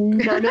year because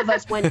none of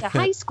us went to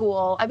high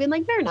school, I'd been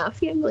like, fair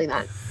enough. You can believe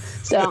that.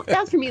 So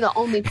that's for me the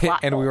only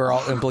plot. And we were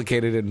all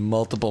implicated in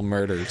multiple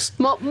murders.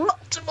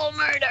 Multiple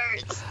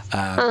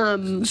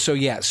murders.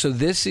 So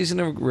this season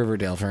of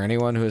Riverdale, for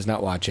anyone who is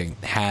not watching,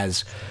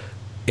 has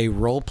a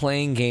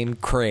role-playing game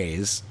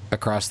craze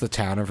across the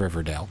town of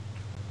Riverdale.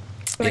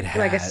 Like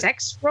a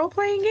sex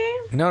role-playing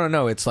game?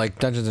 No. It's like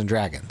Dungeons and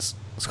Dragons.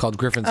 It's called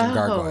Griffins and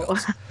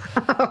Gargoyles.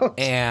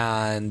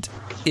 And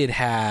it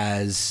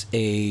has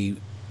a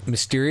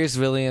mysterious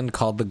villain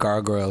called the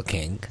Gargoyle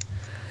King.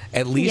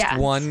 At least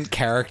one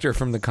character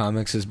from the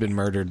comics has been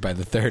murdered by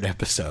the 3rd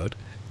episode.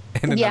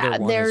 And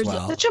another one as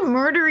well. Such a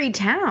murdery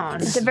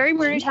town. It's a very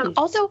murdery town.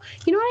 Also,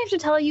 you know what I have to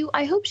tell you?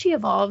 I hope she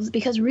evolves,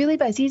 because really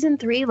by season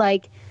 3,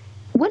 like,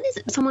 when is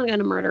someone going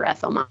to murder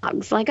Ethel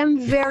Muggs? Like, I'm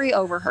very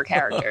over her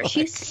character.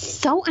 She's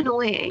so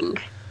annoying.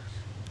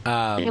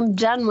 I'm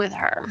done with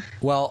her.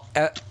 Well,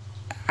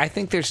 I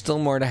think there's still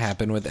more to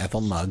happen with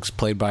Ethel Muggs,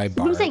 played by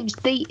Barb. I'm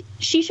saying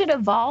she should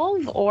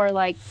evolve or,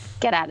 like,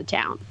 get out of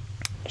town.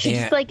 She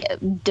just, like,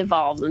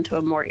 devolves into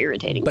a more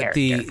irritating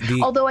character.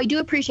 Although I do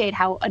appreciate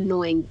how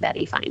annoying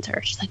Betty finds her.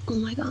 She's like, oh,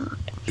 my God.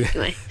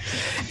 Anyway.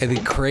 And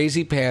the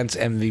Crazy Pants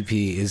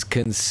MVP is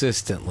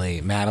consistently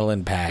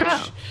Madeline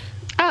Patch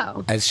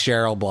as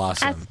Cheryl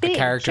Blossom, a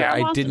character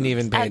I didn't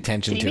even pay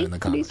attention to in the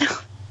comics.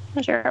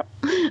 Cheryl.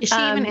 Is she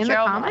even in the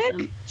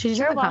comic?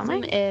 Cheryl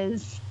Blossom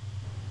is...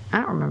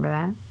 I don't remember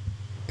that.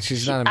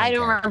 She's not a main I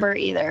don't remember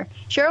either.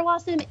 Cheryl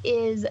Blossom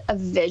is a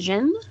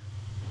vision.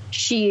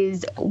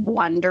 She's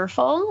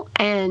wonderful,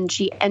 and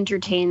she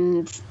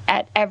entertains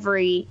at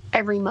every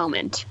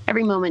moment.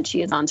 Every moment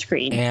she is on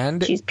screen,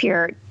 and she's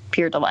pure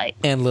delight.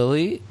 And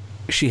Lily,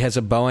 she has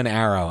a bow and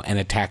arrow and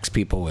attacks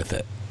people with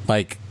it,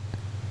 like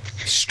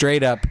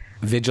straight up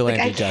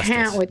vigilante justice. I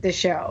can't with the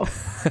show.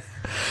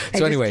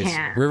 So, anyways,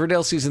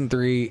 Riverdale season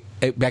 3,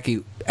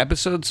 Becky,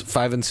 episodes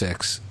 5 and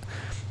 6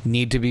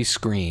 need to be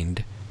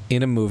screened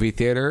in a movie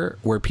theater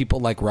where people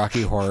like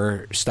Rocky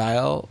Horror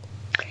style.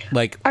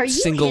 Like, are you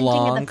sing hinting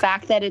along. at the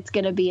fact that it's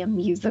going to be a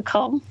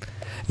musical?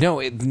 No,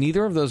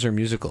 neither of those are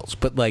musicals.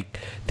 But like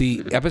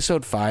the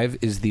episode 5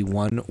 is the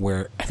one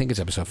where I think it's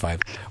episode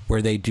 5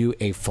 where they do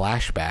a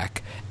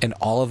flashback and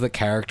all of the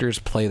characters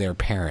play their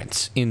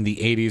parents in the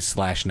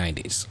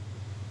 80s/90s.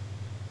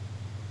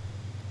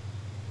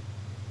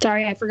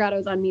 Sorry, I forgot I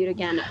was on mute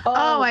again.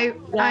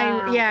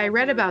 I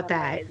read about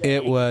that.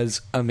 It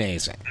was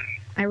amazing.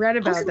 I read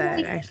about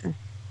that actually.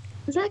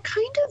 Is that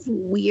kind of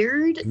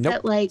weird? Nope.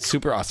 That like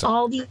super awesome.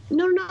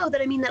 That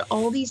I mean that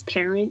all these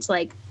parents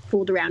like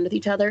fooled around with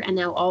each other, and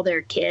now all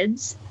their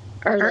kids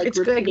are like it's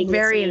like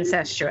very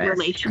incestuous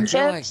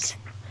relationships.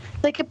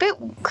 Like a bit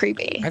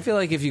creepy. I feel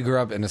like if you grew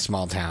up in a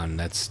small town,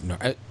 that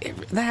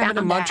happened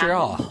in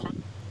Montreal.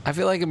 I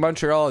feel like in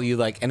Montreal, you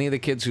like any of the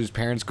kids whose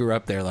parents grew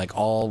up there, like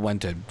all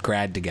went to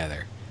grad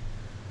together.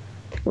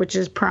 Which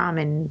is prom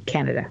in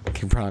Canada.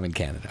 Prom in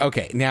Canada.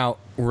 Okay, now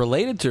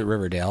related to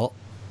Riverdale,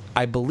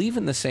 I believe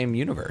in the same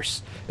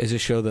universe, is a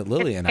show that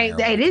Lily and I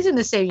are It is in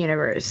the same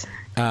universe.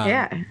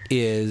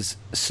 is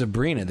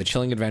Sabrina, The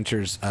Chilling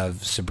Adventures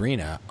of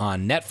Sabrina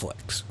on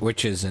Netflix,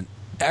 which is an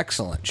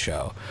excellent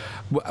show.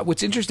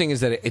 What's interesting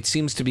is that it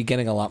seems to be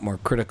getting a lot more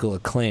critical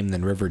acclaim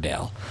than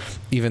Riverdale,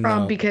 even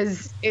though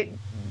because it's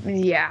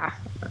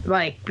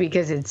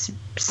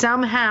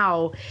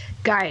somehow,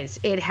 guys,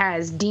 it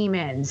has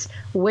demons,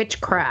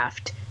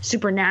 witchcraft,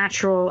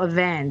 supernatural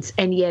events,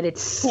 and yet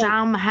it's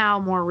somehow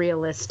more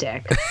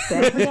realistic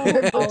than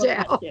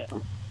Riverdale.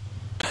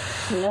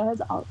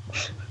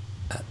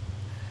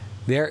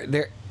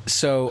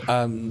 So,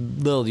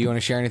 Lil, do you want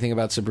to share anything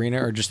about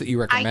Sabrina, or just that you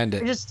recommend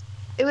it?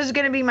 It was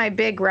going to be my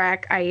big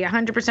rec. I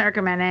 100%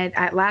 recommend it.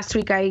 Last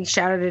week I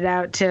shouted it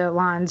out to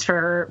Lons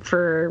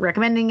for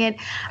recommending it.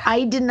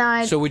 I did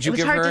not. So would you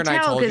give her an I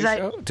Told You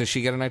show? Does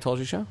she get an I Told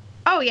You show?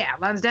 Oh yeah,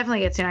 Lons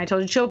definitely gets an I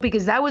Told You show,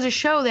 because that was a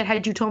show that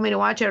had you told me to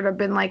watch it, I would have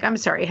been like, I'm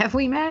sorry, have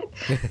we met?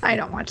 I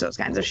don't watch those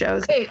kinds of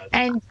shows.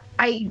 And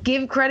I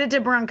give credit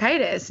to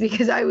bronchitis,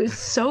 because I was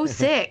so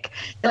sick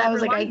that I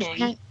was like,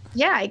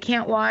 I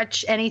can't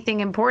watch anything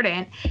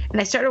important.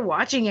 And I started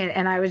watching it,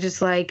 and I was just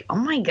like, oh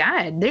my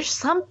God,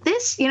 there's I'm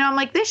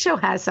like, this show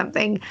has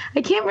something.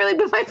 I can't really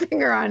put my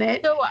finger on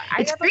it. So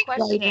it's great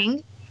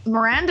writing.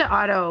 Miranda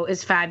Otto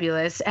is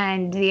fabulous.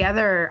 And the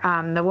other,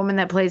 the woman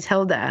that plays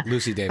Hilda.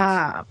 Lucy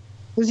Davis.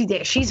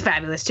 She's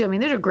fabulous too. I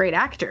mean, those are great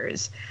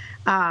actors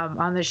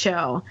on the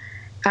show.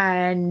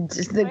 And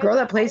the girl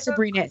that plays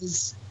Sabrina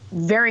is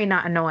very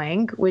not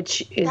annoying,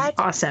 which is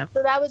awesome.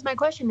 So that was my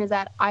question, is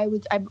that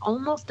I've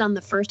almost done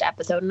the first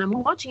episode, and I'm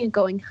watching it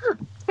going, I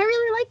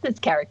really like this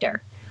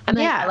character. I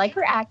mean, I like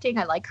her acting,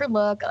 I like her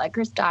look, I like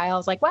her style. I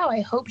was like, wow,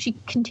 I hope she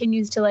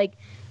continues to like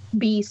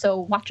be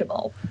so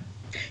watchable.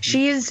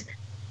 She's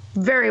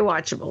very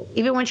watchable.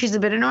 Even when she's a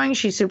bit annoying,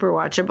 she's super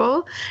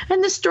watchable.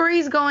 And the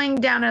story's going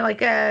down a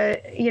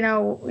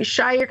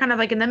Shy, you're kind of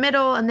like in the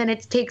middle, and then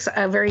it takes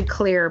a very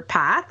clear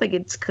path. Like,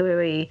 it's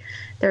clearly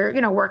they're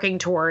working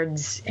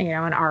towards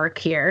an arc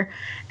here,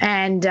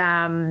 and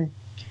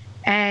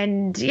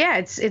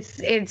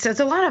it's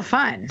a lot of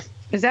fun.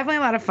 It's definitely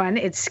a lot of fun.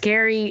 It's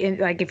scary, and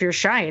like if you're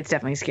shy, it's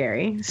definitely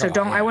scary. So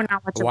I would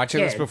not watch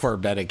this before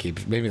bed.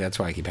 Maybe that's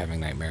why I keep having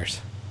nightmares.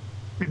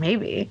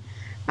 Maybe.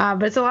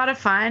 But it's a lot of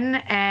fun,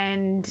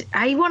 and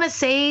I want to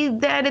say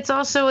that it's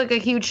also like a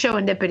huge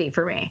serendipity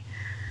for me.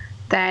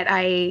 That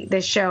I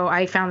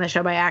found the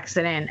show by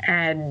accident,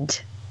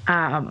 and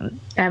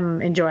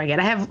am enjoying it.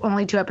 I have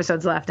only 2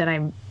 episodes left,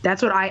 and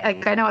that's what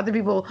I know other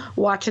people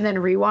watch and then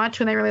rewatch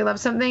when they really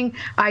love something.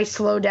 I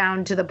slow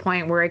down to the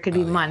point where it could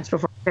be months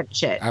before I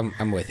finish it.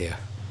 I'm with you.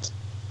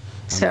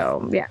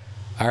 Yeah.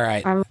 All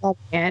right. I'm loving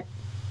it.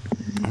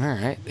 All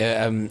right.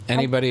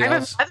 Anybody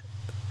else?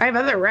 I have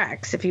other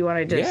recs if you want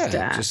to just...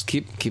 Yeah, just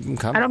keep them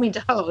coming. I don't mean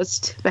to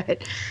host,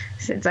 but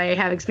since I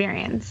have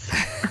experience.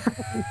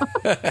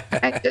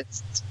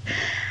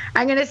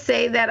 I'm going to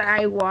say that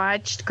I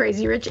watched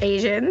Crazy Rich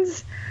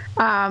Asians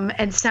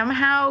and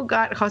somehow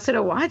got Jose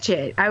to watch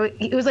it.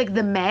 It was like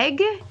The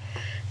Meg,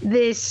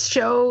 this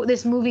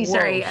movie,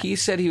 sorry. He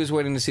said he was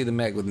waiting to see The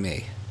Meg with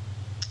me.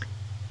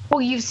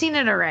 Well, you've seen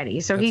it already,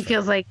 so he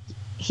feels like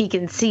he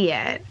can see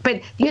it,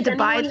 but you have to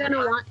buy.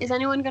 Is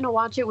anyone going to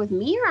watch it with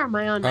me, or am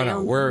I on my own?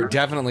 No, we're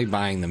definitely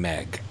buying The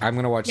Meg. I'm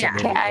going to watch that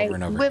movie over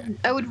and over again.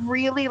 I would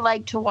really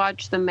like to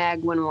watch The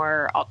Meg when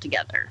we're all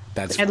together.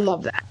 I'd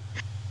love that.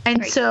 And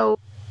great. So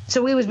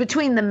it was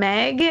between The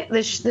Meg,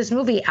 this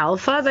movie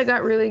Alpha that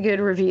got really good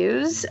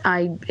reviews.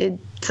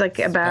 It's like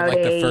about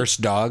the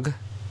first dog.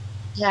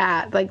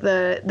 Yeah, like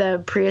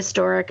the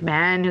prehistoric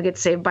man who gets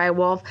saved by a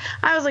wolf.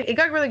 I was like, it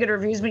got really good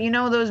reviews, but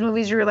those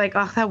movies where you're like,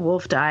 oh, that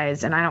wolf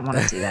dies, and I don't want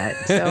to see that.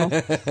 So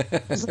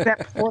it's like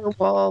that poor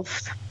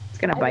wolf is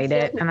gonna bite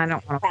it, and I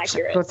don't want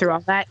to go through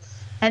all that.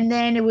 And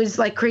then it was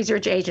like Crazy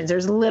Rich Asians.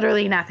 There's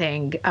literally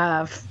nothing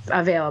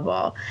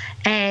available,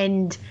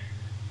 and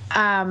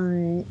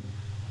I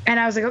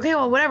was like, okay,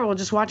 well, whatever. We'll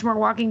just watch more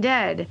Walking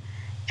Dead,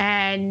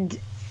 and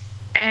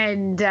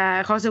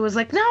Jose was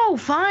like, no,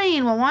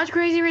 fine, we'll watch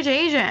Crazy Rich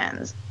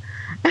Asians.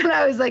 And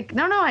I was like,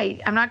 no,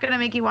 I'm not going to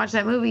make you watch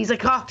that movie. He's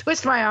like, oh,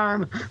 twist my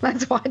arm.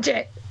 Let's watch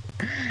it.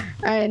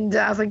 And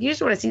I was like, you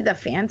just want to see the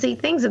fancy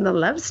things in the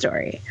love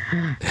story.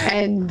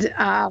 And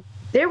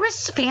there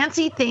was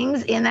fancy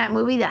things in that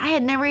movie that I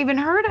had never even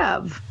heard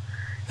of.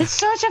 It's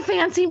such a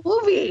fancy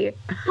movie.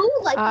 Ooh,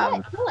 like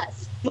what? Tell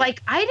us.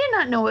 Like, I did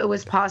not know it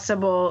was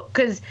possible,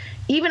 because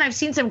even I've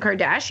seen some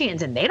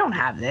Kardashians, and they don't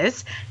have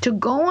this, to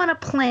go on a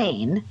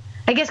plane.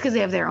 I guess because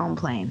they have their own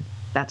plane.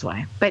 That's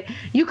why. But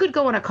you could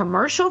go on a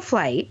commercial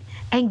flight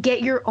and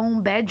get your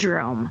own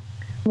bedroom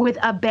with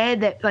a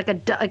bed that like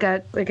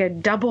a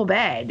double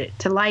bed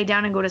to lie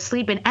down and go to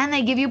sleep in, and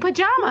they give you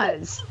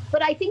pajamas.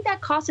 But I think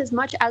that costs as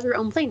much as your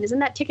own plane. Isn't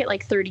that ticket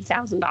like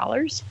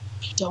 $30,000?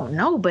 I don't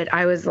know, but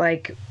I was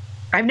like,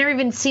 I've never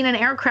even seen an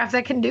aircraft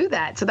that can do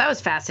that. So that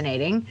was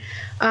fascinating.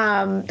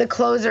 The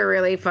clothes are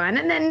really fun.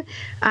 And then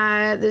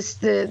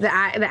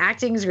the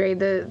acting's great.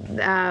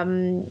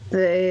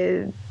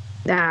 The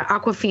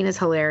Awkwafina's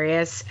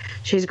hilarious.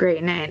 She's great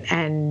in it,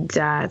 and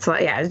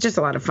it's just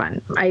a lot of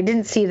fun. I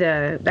didn't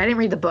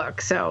read the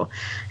book, so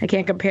I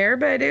can't compare.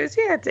 But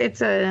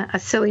it's a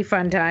silly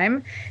fun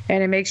time,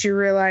 and it makes you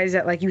realize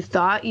that like you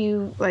thought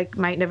you like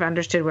might have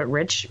understood what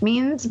rich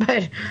means,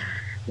 but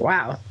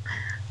wow,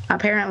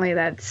 apparently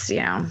that's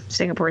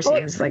Singapore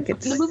seems like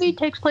it's the movie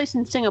takes place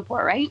in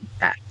Singapore, right?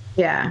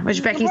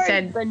 Which Becky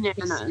said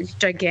bananas. is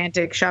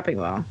gigantic shopping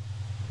mall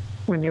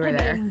when you were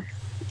there.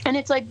 And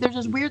it's like there's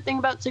this weird thing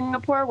about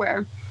Singapore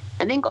where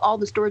I think all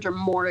the stores are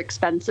more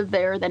expensive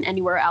there than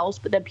anywhere else,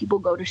 but then people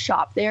go to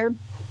shop there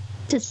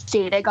to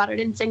say they got it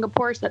in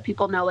Singapore so that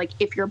people know, like,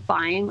 if you're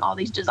buying all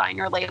these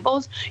designer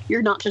labels,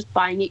 you're not just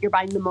buying it, you're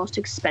buying the most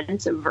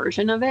expensive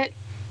version of it.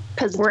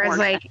 Whereas,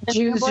 like,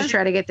 Jews just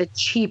try to get the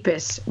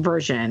cheapest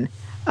version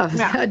of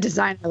a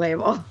designer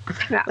label.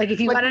 Yeah. Like, if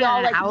you got it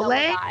at an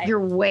outlet, you're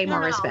way more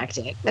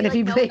respected than if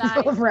you paid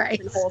full price.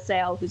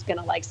 Wholesale who's going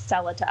to, like,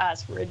 sell it to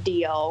us for a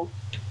deal.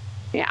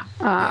 Yeah.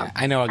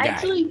 I know a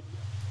guy.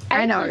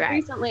 I know a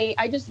guy.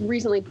 I just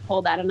recently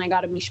pulled that, and I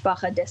got a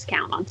Mishpacha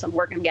discount on some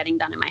work I'm getting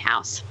done in my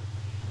house.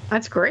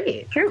 That's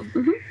great. True.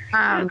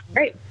 Mm-hmm.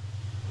 Great.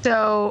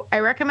 So I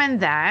recommend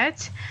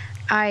that.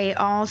 I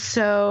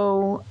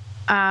also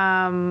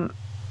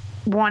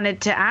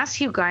wanted to ask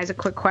you guys a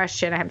quick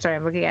question. I'm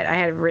sorry, I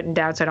had it written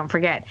down so I don't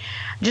forget.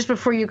 Just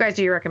before you guys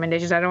do your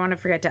recommendations, I don't want to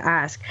forget to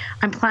ask.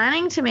 I'm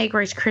planning to make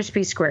Rice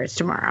Krispie squares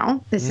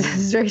tomorrow. This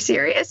is very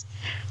serious.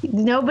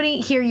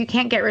 Nobody here, you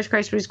can't get Rice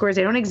Krispie squares.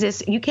 They don't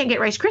exist. You can't get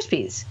Rice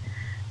Krispies.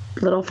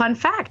 Little fun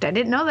fact. I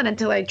didn't know that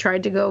until I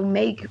tried to go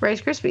make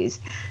Rice Krispies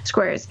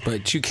squares.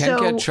 But you can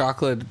get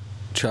chocolate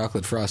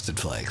frosted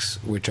flakes,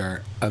 which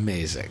are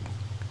amazing.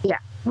 Yeah.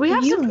 We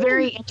have some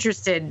very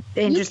interesting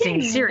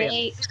cereals.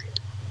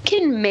 You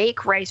can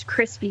make Rice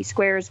Krispie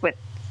squares with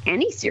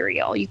any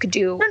cereal. You could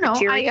do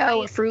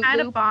Cheerio, Fruit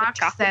Loop, a box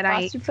that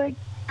I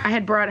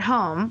had brought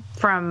home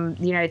from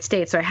the United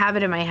States, so I have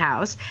it in my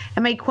house.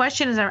 And my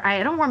question is,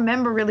 I don't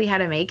remember really how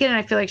to make it, and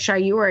I feel like, Shai,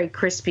 you are a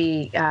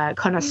crispy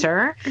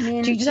connoisseur. Do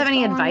you just have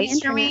any advice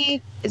for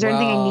me? Is there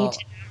anything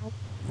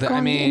I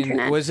need to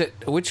know? Was it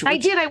which? I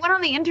did. I went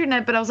on the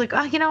internet, but I was like,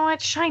 oh, you know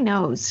what? Shai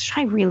knows.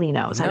 Shai really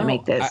knows how to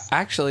make this.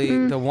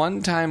 Actually, the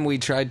one time we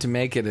tried to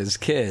make it as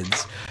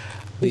kids.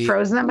 We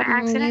froze them by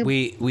accident?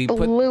 We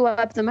blew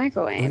up the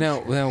microwave. No,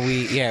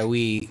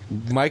 we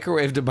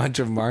microwaved a bunch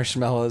of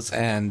marshmallows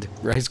and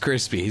Rice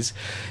Krispies.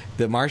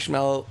 The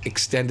marshmallow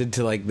extended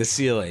to like the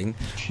ceiling.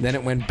 Then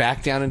it went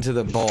back down into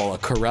the bowl, a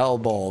Corelle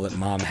bowl that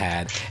Mom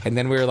had. And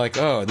then we were like,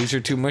 oh, these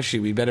are too mushy.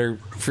 We better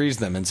freeze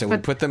them. And so we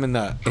put them in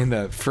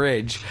the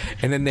fridge.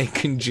 And then they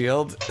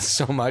congealed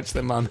so much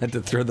that Mom had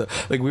to throw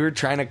we were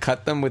trying to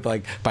cut them with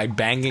by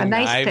banging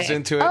knives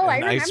into it. Oh, I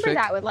remember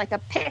that with like a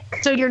pick.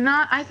 So you're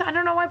not. I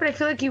don't know why, but I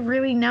feel like you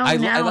really know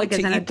now. I like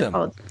to eat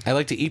them. I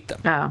like to eat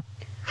them.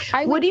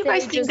 Oh. What do you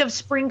guys think of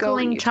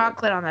sprinkling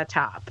chocolate on the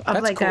top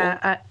of That's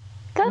cool.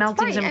 That's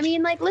fine. I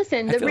mean,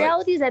 listen, the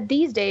reality is that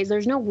these days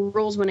there's no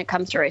rules when it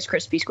comes to Rice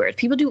Krispie squares.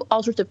 People do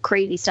all sorts of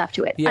crazy stuff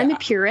to it. Yeah. I'm a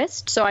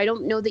purist, so I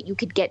don't know that you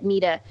could get me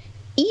to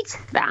eat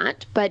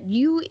that, but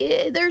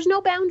there's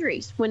no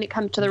boundaries when it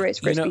comes to the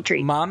Rice Krispie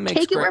treat.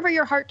 Take it wherever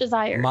your heart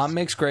desires. Mom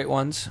makes great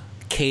ones.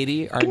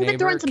 Katie, our neighbor,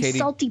 throw in some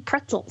salty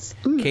pretzels.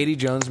 Katie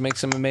Jones makes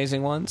some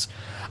amazing ones.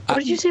 What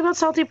did you say about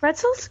salty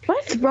pretzels?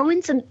 What? Throw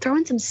in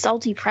some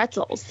salty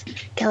pretzels.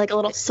 Get like a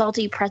little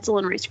salty pretzel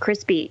and Rice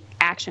Krispie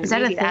action. Is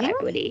that a thing? That I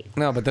would eat.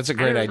 No, but that's a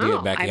great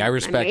idea, Becky. I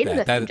respect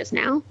that. Just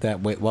now.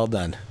 Well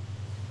done.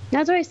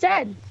 That's what I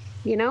said.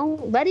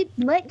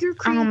 Let your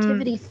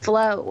creativity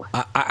flow.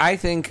 I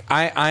think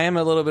I am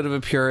a little bit of a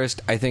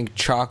purist. I think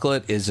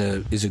chocolate is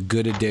a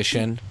good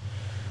addition.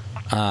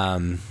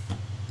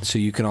 So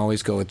you can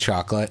always go with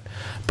chocolate.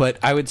 But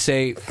I would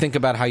say, think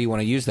about how you want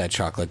to use that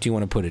chocolate. Do you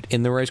want to put it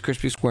in the Rice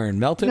Krispie square and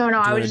melt it? No,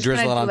 I was just going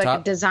to do like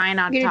a design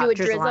on top. You're going to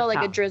do a drizzle,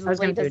 like a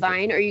drizzly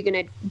design, or are you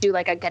going to do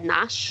like a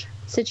ganache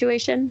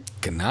situation?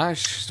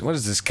 Ganache? What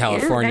is this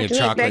California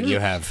chocolate you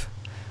have?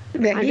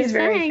 Becky's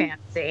very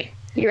fancy.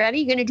 You ready?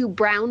 You're going to do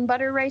brown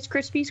butter Rice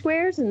Krispie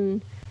squares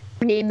and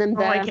name them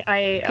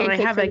I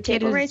have a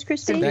kid who's Rice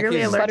Krispie.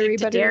 Severely allergic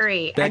to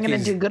dairy. I'm going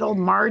to do good old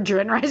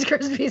margarine Rice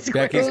Krispie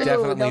squares. Becky's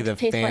definitely the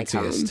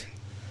fanciest.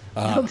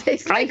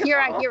 Here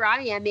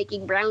I am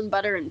making brown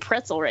butter and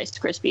pretzel Rice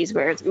Krispie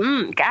squares.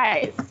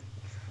 Guys,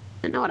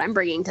 I know what I'm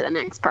bringing to the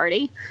next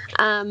party.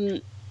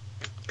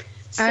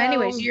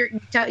 Anyways, you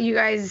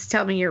guys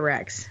tell me your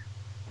Rex.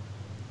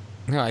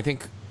 No, I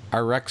think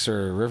our Rex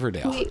are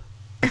Riverdale.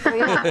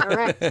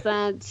 Rex,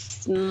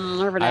 that's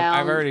Riverdale.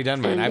 I've already done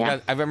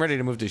mine. I'm ready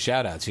to move to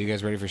shout-outs. Are you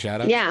guys ready for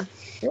shout-outs? Yeah.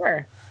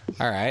 Sure.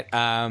 All right.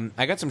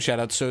 I got some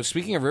shout-outs. So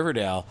speaking of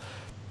Riverdale,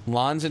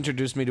 Lon's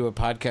introduced me to a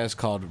podcast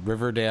called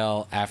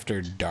Riverdale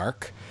After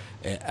Dark,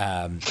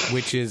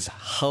 which is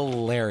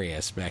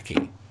hilarious,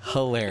 Becky.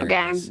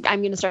 Hilarious. Okay, I'm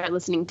going to start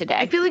listening today.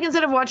 I feel like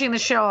instead of watching the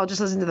show, I'll just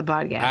listen to the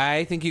podcast.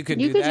 I think you could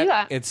do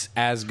that. It's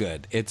as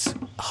good. It's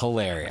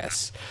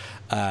hilarious.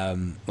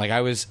 Like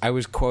I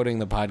was quoting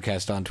the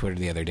podcast on Twitter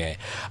the other day.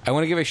 I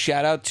want to give a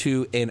shout out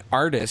to an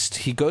artist.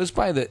 He goes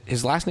by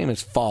his last name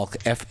is Falk,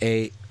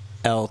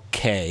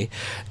 FALK,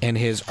 and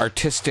his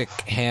artistic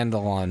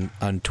handle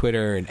on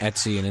Twitter and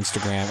Etsy and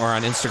Instagram, or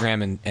on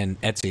Instagram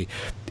and Etsy,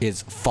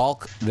 is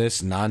Falk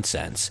This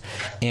Nonsense.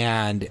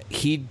 And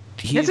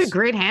that's a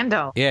great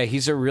handle. Yeah,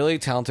 he's a really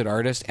talented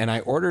artist, and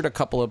I ordered a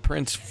couple of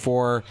prints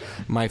for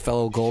my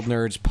fellow Gold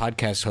Nerds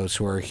podcast hosts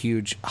who are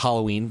huge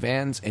Halloween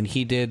fans, and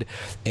he did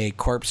a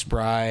Corpse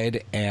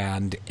Bride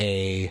and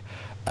a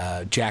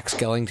Jack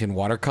Skellington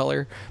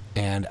watercolor,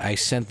 and I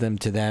sent them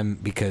to them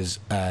because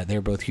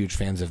they're both huge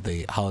fans of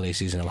the holiday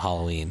season of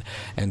Halloween.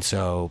 And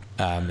so,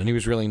 and he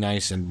was really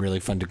nice and really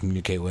fun to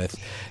communicate with.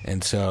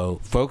 And so,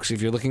 folks,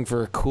 if you're looking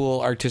for a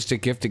cool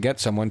artistic gift to get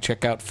someone,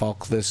 check out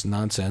Falk This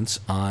Nonsense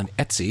on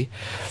Etsy.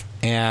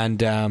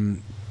 And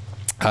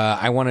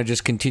I want to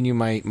just continue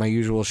my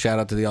usual shout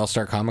out to the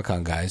All-Star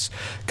Comic-Con guys,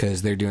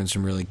 because they're doing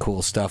some really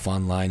cool stuff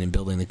online and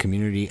building the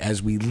community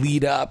as we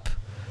lead up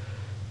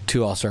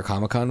to All-Star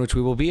Comic-Con, which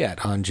we will be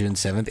at on June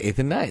 7th, 8th,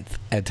 and 9th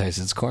at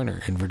Tyson's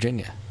Corner in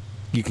Virginia.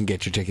 You can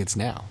get your tickets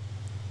now.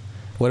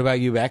 What about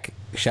you, Beck?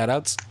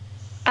 Shout-outs?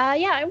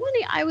 Yeah,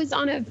 I was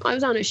on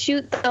a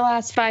shoot the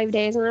last 5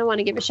 days, and I want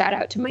to give a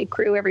shout-out to my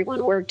crew.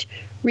 Everyone worked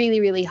really,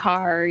 really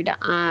hard,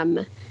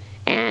 and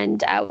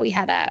we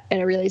had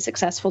a really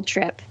successful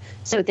trip.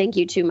 So thank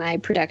you to my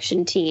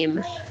production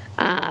team,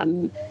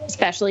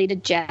 especially to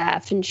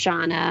Jeff and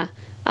Shauna,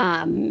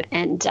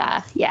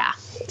 yeah.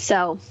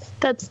 So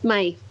that's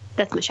my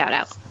shout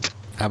out.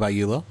 How about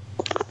you, Lo?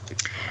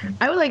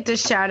 I would like to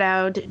shout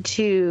out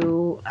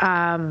to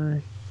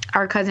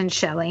our cousin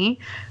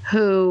Shelly,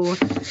 who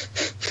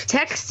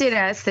texted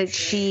us that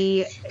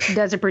she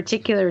does a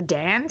particular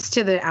dance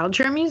to the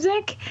outro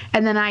music,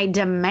 and then I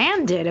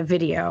demanded a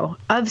video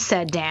of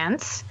said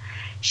dance.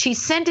 She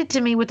sent it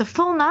to me with the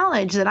full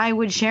knowledge that I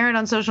would share it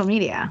on social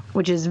media,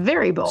 which is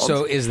very bold.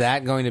 So is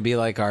that going to be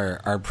like our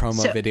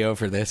promo video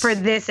for this? For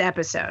this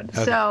episode.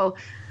 Okay. So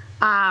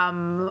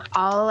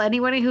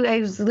anybody who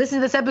has listened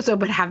to this episode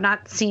but have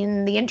not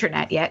seen the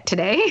internet yet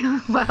today,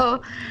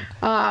 well,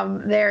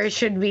 there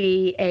should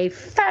be a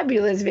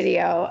fabulous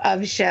video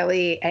of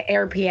Shelly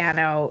air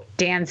piano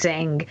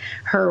dancing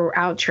her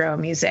outro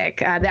music,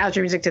 the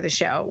outro music to the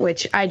show,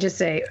 which I just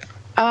say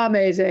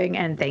amazing,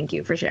 and thank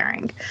you for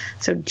sharing.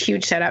 So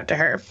huge shout out to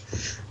her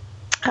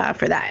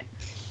for that.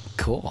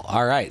 Cool.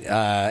 All right.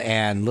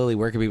 And Lily,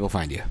 where can people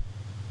find you?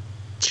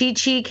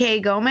 Chichi K.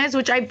 Gomez,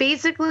 which I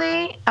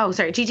basically... Oh,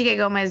 sorry. Chichi K.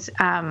 Gomez.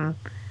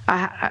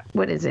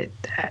 What is it?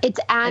 It's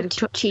at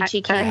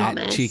Chichi K.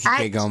 Gomez. Chichi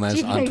K.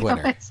 Gomez on Twitter.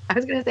 Gomez. I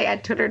was going to say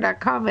at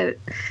twitter.com, but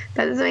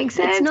that doesn't make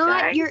sense. It's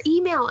not guys. your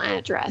email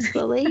address,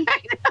 Lily.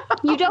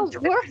 You don't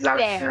work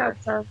there.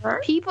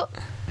 People...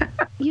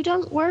 You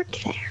don't work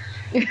there.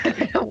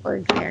 I don't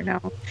work there,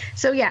 no.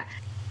 So, yeah.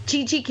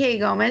 Chichi K.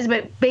 Gomez,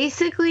 but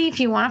basically, if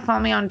you want to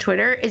follow me on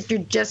Twitter, you're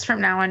just from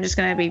now on just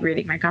going to be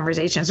reading my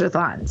conversations with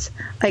Lons.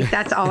 Like,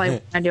 that's all I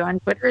want to do on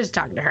Twitter is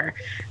talk to her.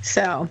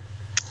 So,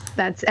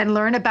 and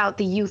learn about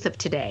the youth of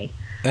today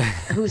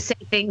who say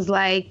things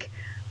like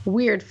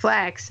weird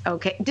flex.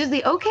 Okay. Does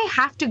the okay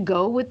have to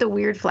go with the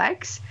weird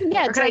flex?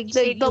 Yeah, it's like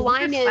the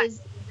line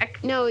is,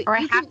 no, or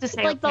I have to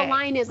say, like, okay. The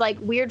line is like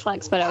weird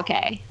flex, but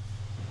okay.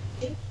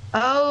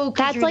 Oh,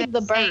 that's like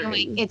the burn.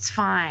 It's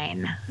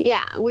fine.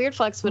 Yeah, weird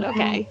flex, but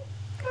okay.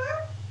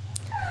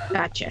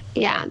 Gotcha.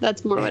 Yeah,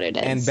 that's more what it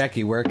is. And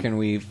Becky, where can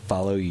we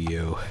follow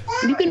you?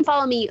 You can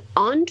follow me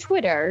on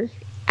Twitter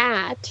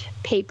at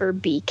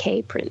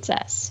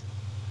PaperBKPrincess.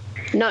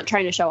 I'm not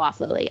trying to show off,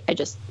 Lily. I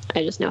just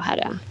know how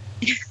to,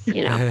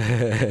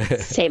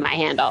 say my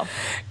handle.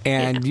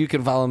 And you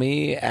can follow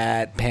me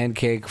at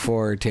Pancake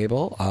for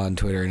Table on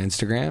Twitter and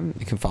Instagram.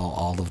 You can follow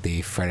all of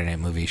the Friday Night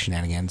Movie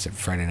shenanigans at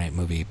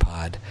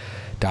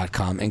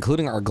FridayNightMoviePod.com,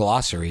 including our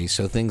glossary.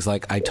 So things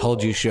like I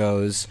Told You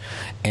shows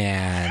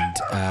and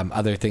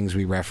other things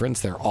we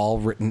reference, they're all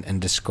written and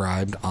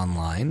described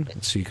online,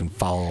 so you can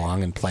follow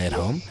along and play at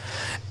home.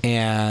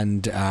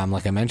 And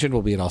like I mentioned,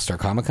 we'll be at All-Star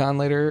Comic-Con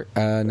later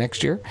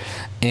next year.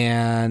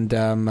 And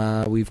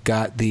we've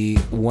got the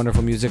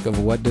wonderful music of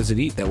What Does It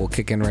Eat that will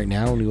kick in right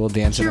now, and we will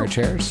dance in our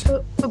chairs.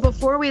 But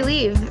before we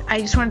leave, I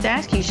just wanted to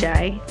ask you,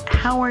 Shai,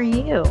 how are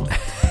you?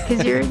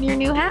 Because you're in your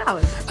new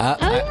house.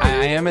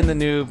 I am in the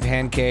new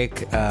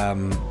Pancake HQ.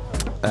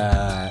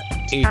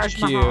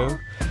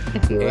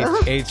 If you will.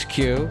 HQ.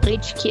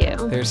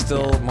 There's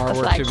still more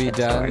work to be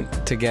done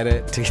to get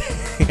it to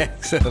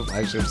the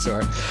flagship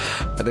store.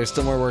 There's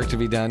still more work to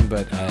be done,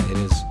 but it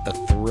is a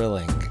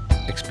thrilling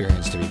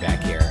experience to be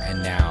back here,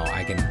 and now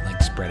I can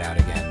spread out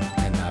again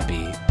and not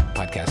be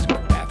podcasting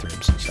from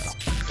bathrooms. So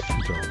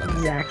I'm thrilled about that.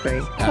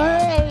 Exactly.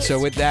 So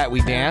with that,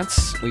 we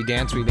dance.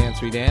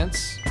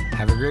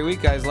 Have a great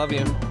week, guys. Love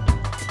you.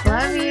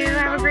 Love you.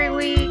 Have a great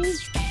week.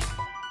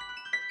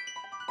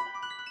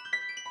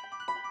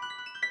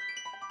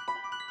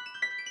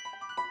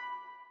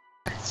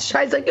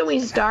 Shai's like, can we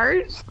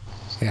start?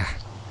 Yeah.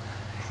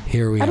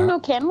 Here we are. I don't know,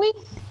 can we?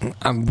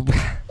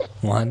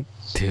 1,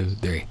 2,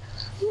 3.